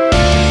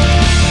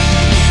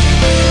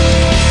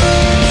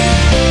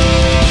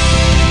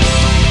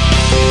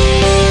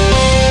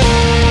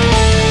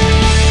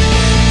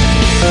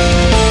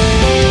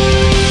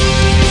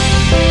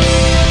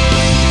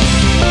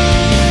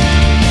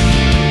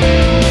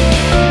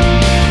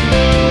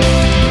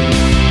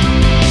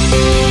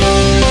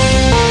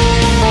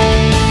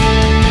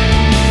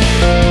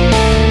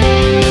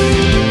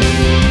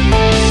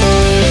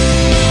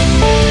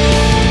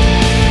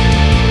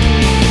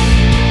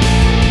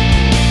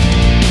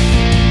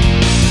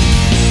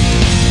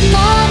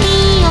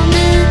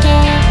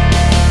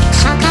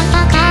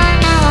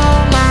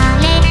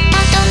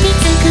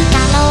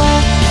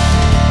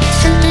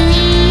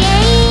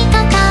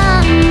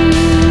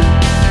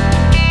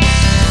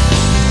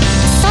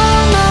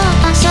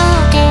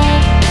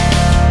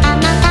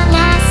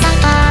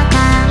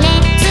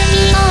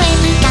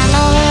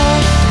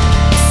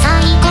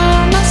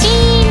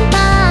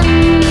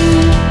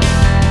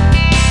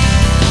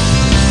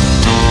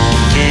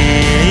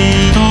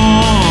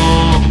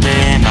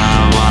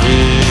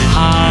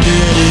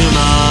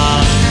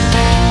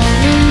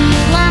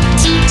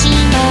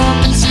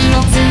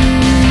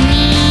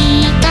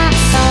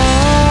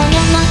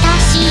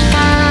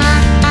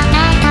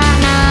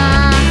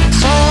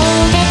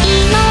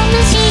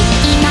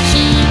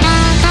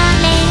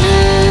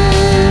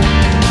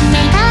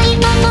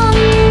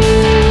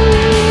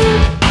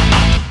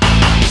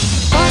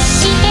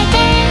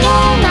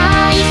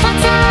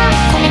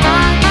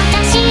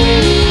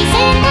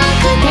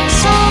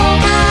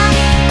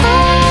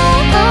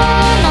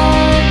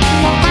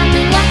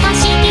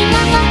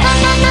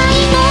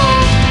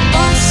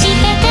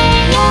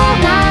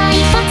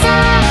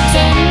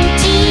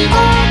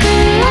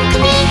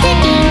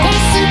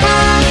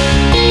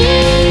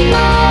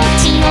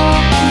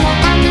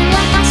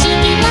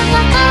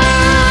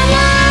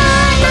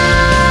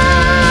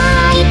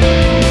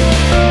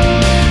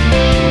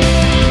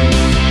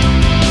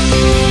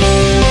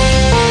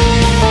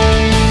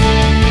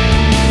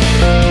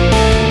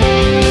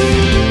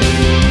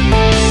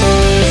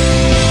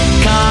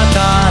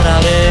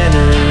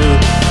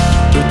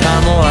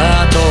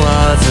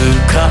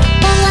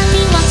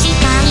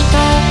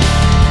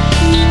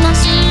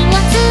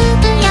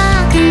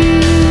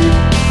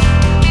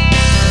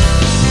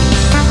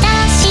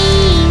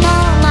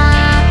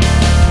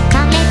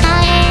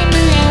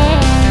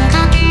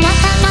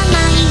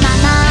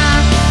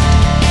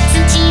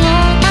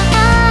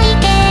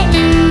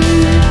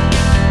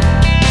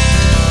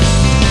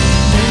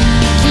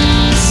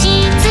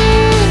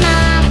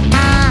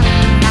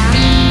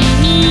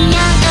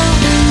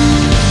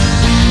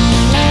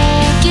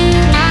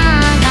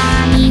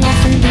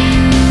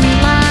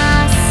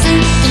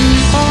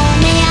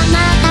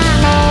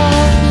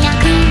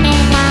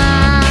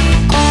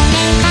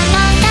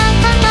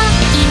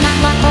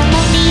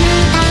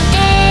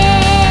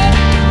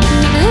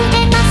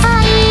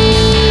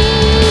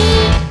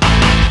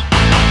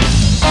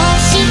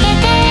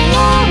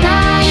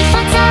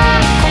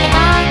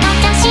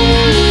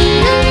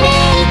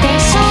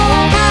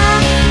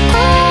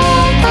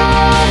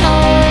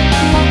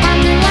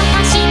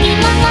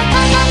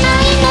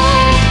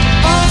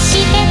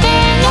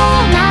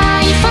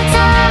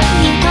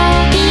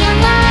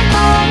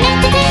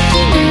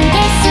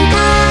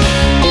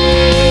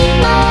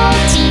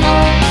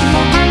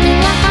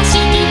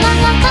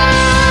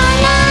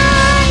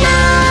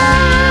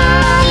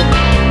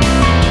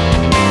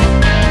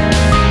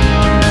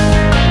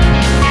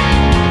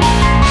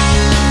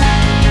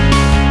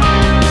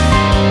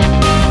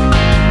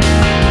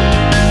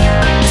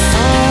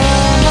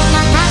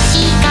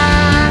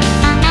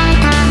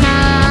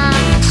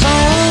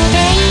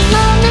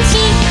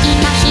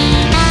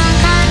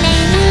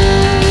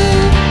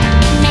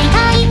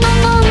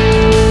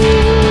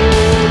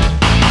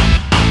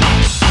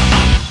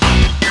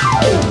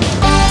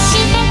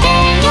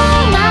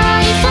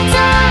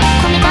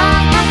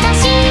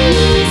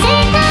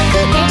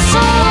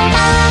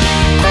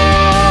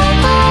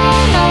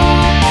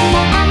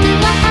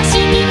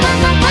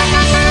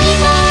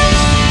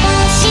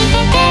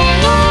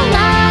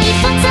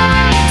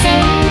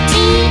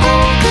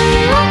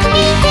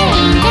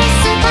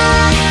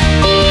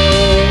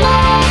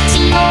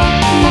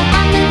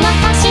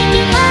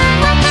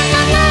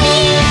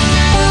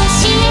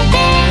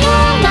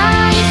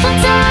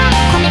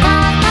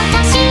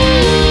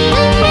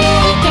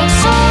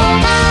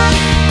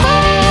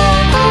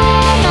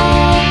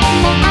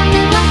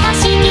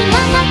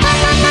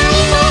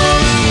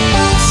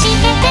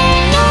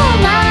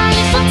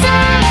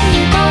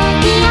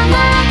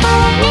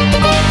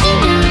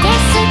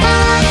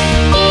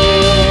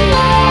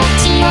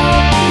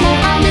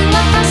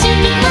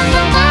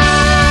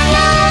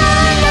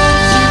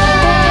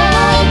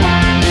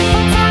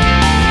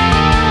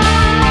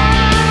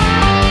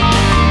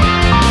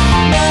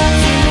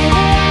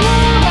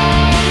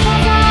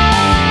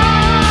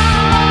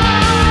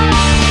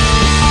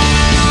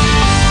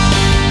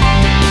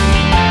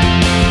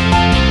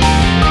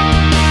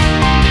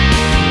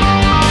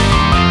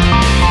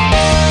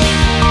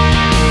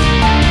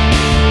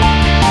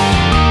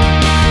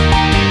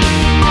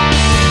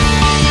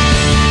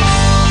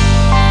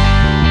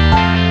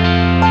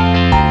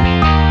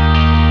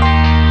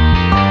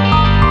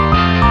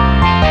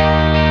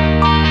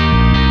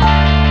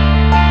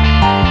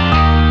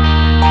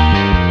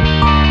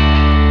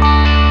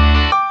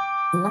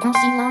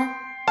は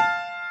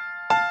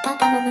た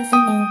だの娘。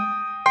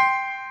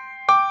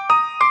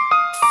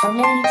それ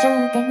以上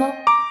でも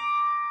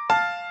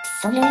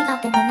それ以下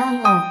でもな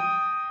いわ。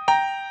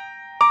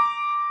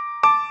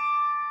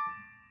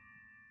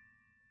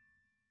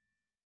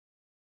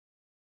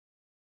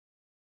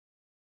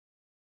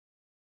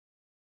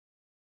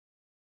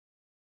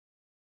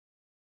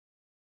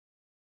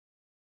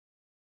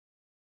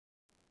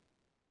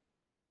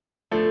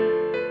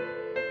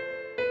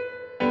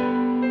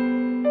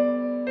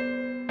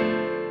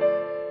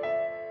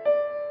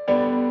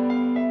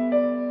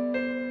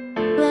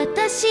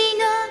私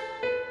の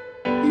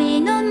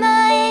目の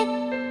前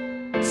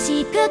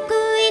四角い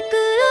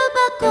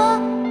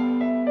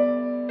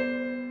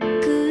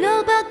黒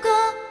箱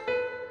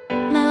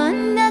真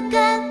ん中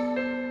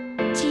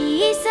小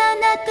さ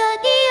な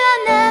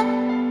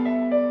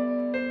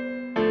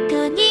鍵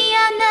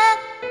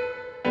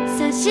穴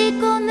差し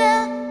込む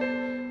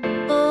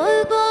黄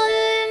金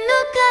の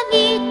鍵、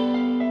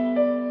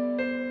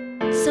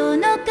そ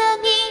の鍵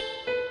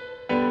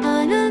あ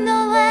るの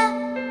は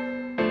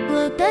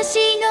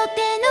私の手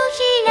のひ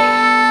ら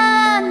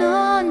の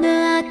中。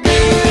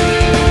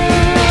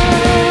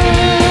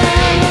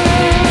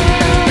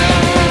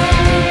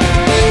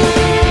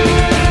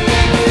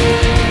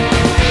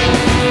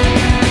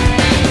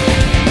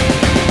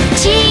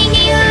地に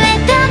植え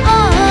た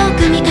大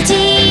組かち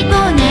ぼ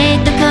ね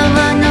と川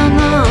の猛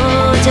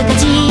女た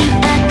ち、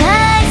赤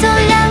い空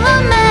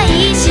を舞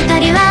い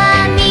光は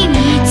耳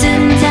つん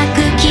ざく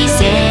規制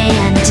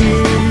案ず。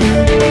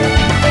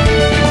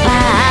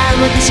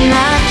私は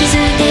気づ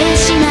いて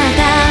しまった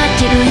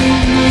自分の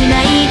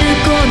今いる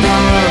この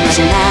場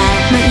所が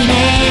紛れ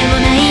も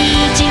ない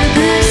ジュク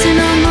スの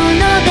もの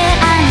で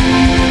ある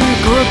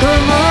こと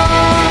を。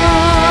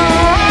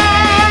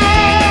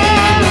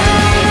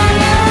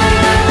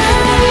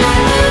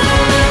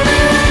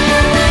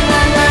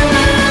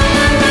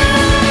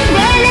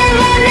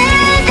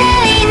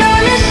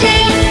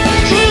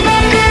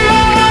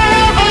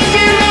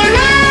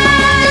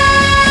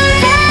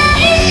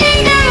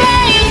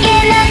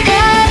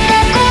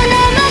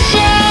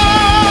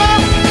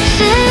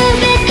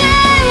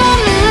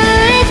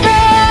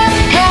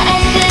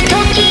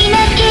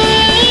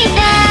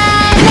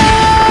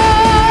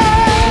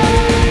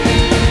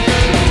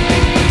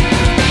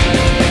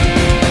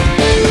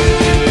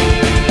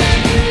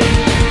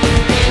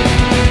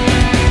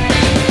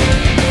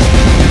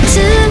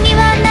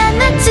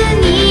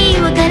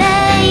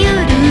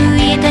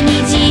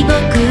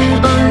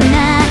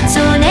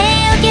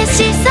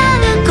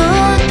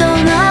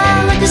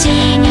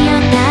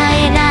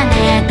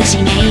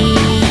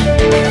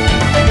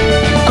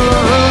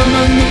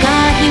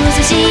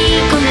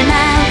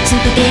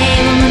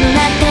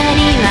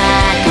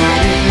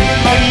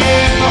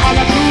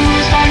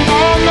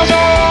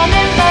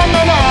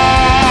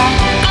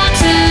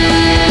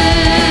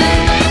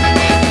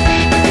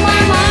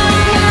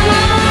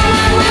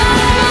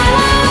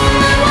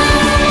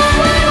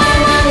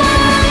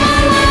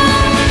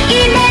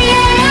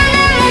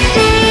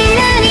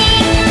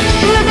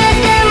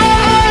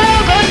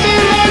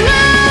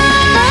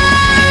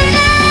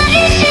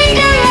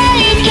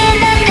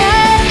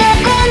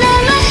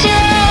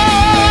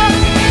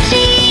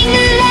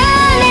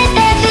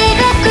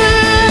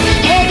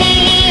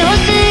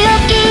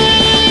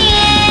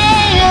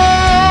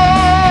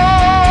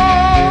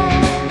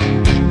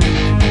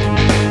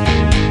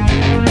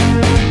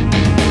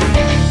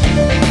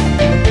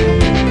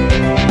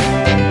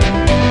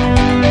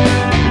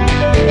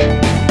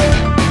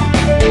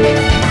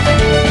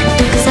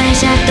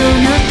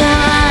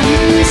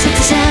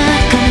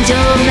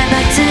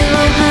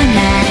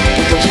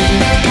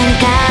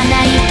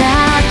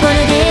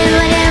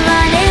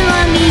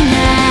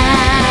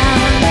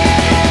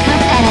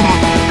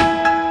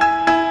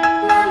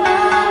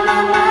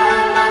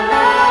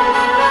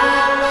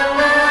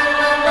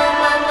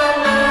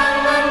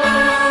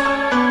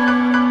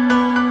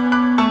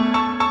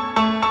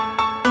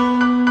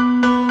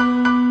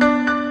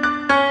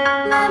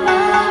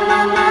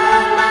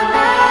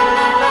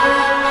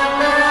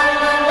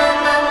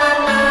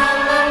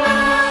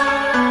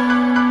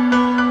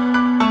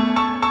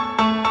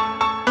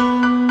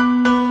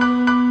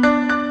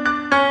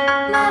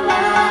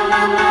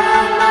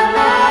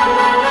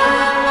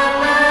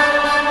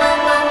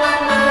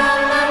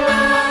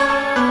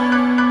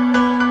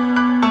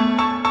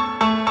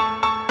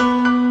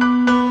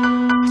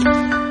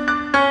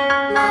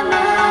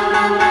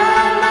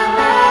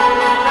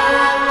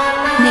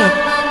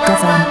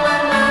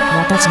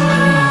私の今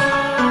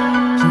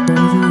人に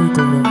言う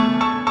頃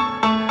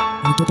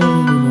見届ける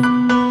の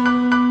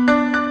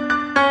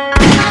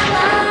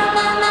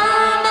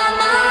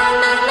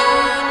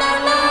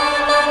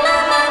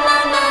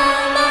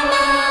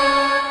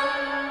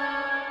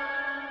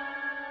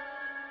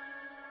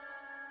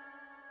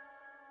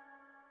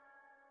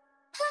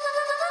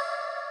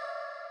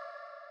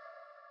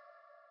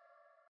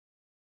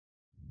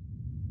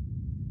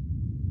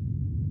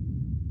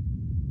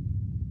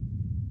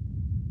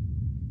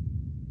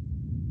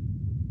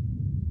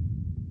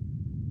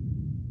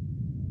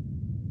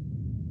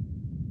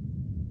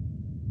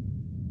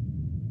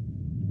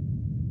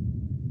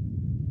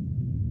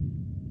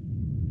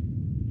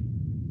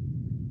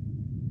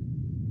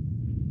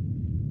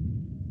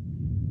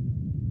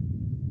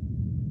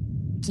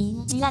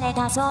信じられ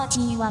た装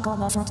置はこ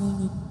の先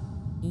に。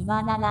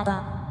今なら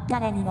ば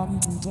誰にも見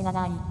つけら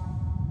ない。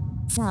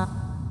さ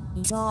あ、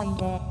急い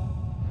で。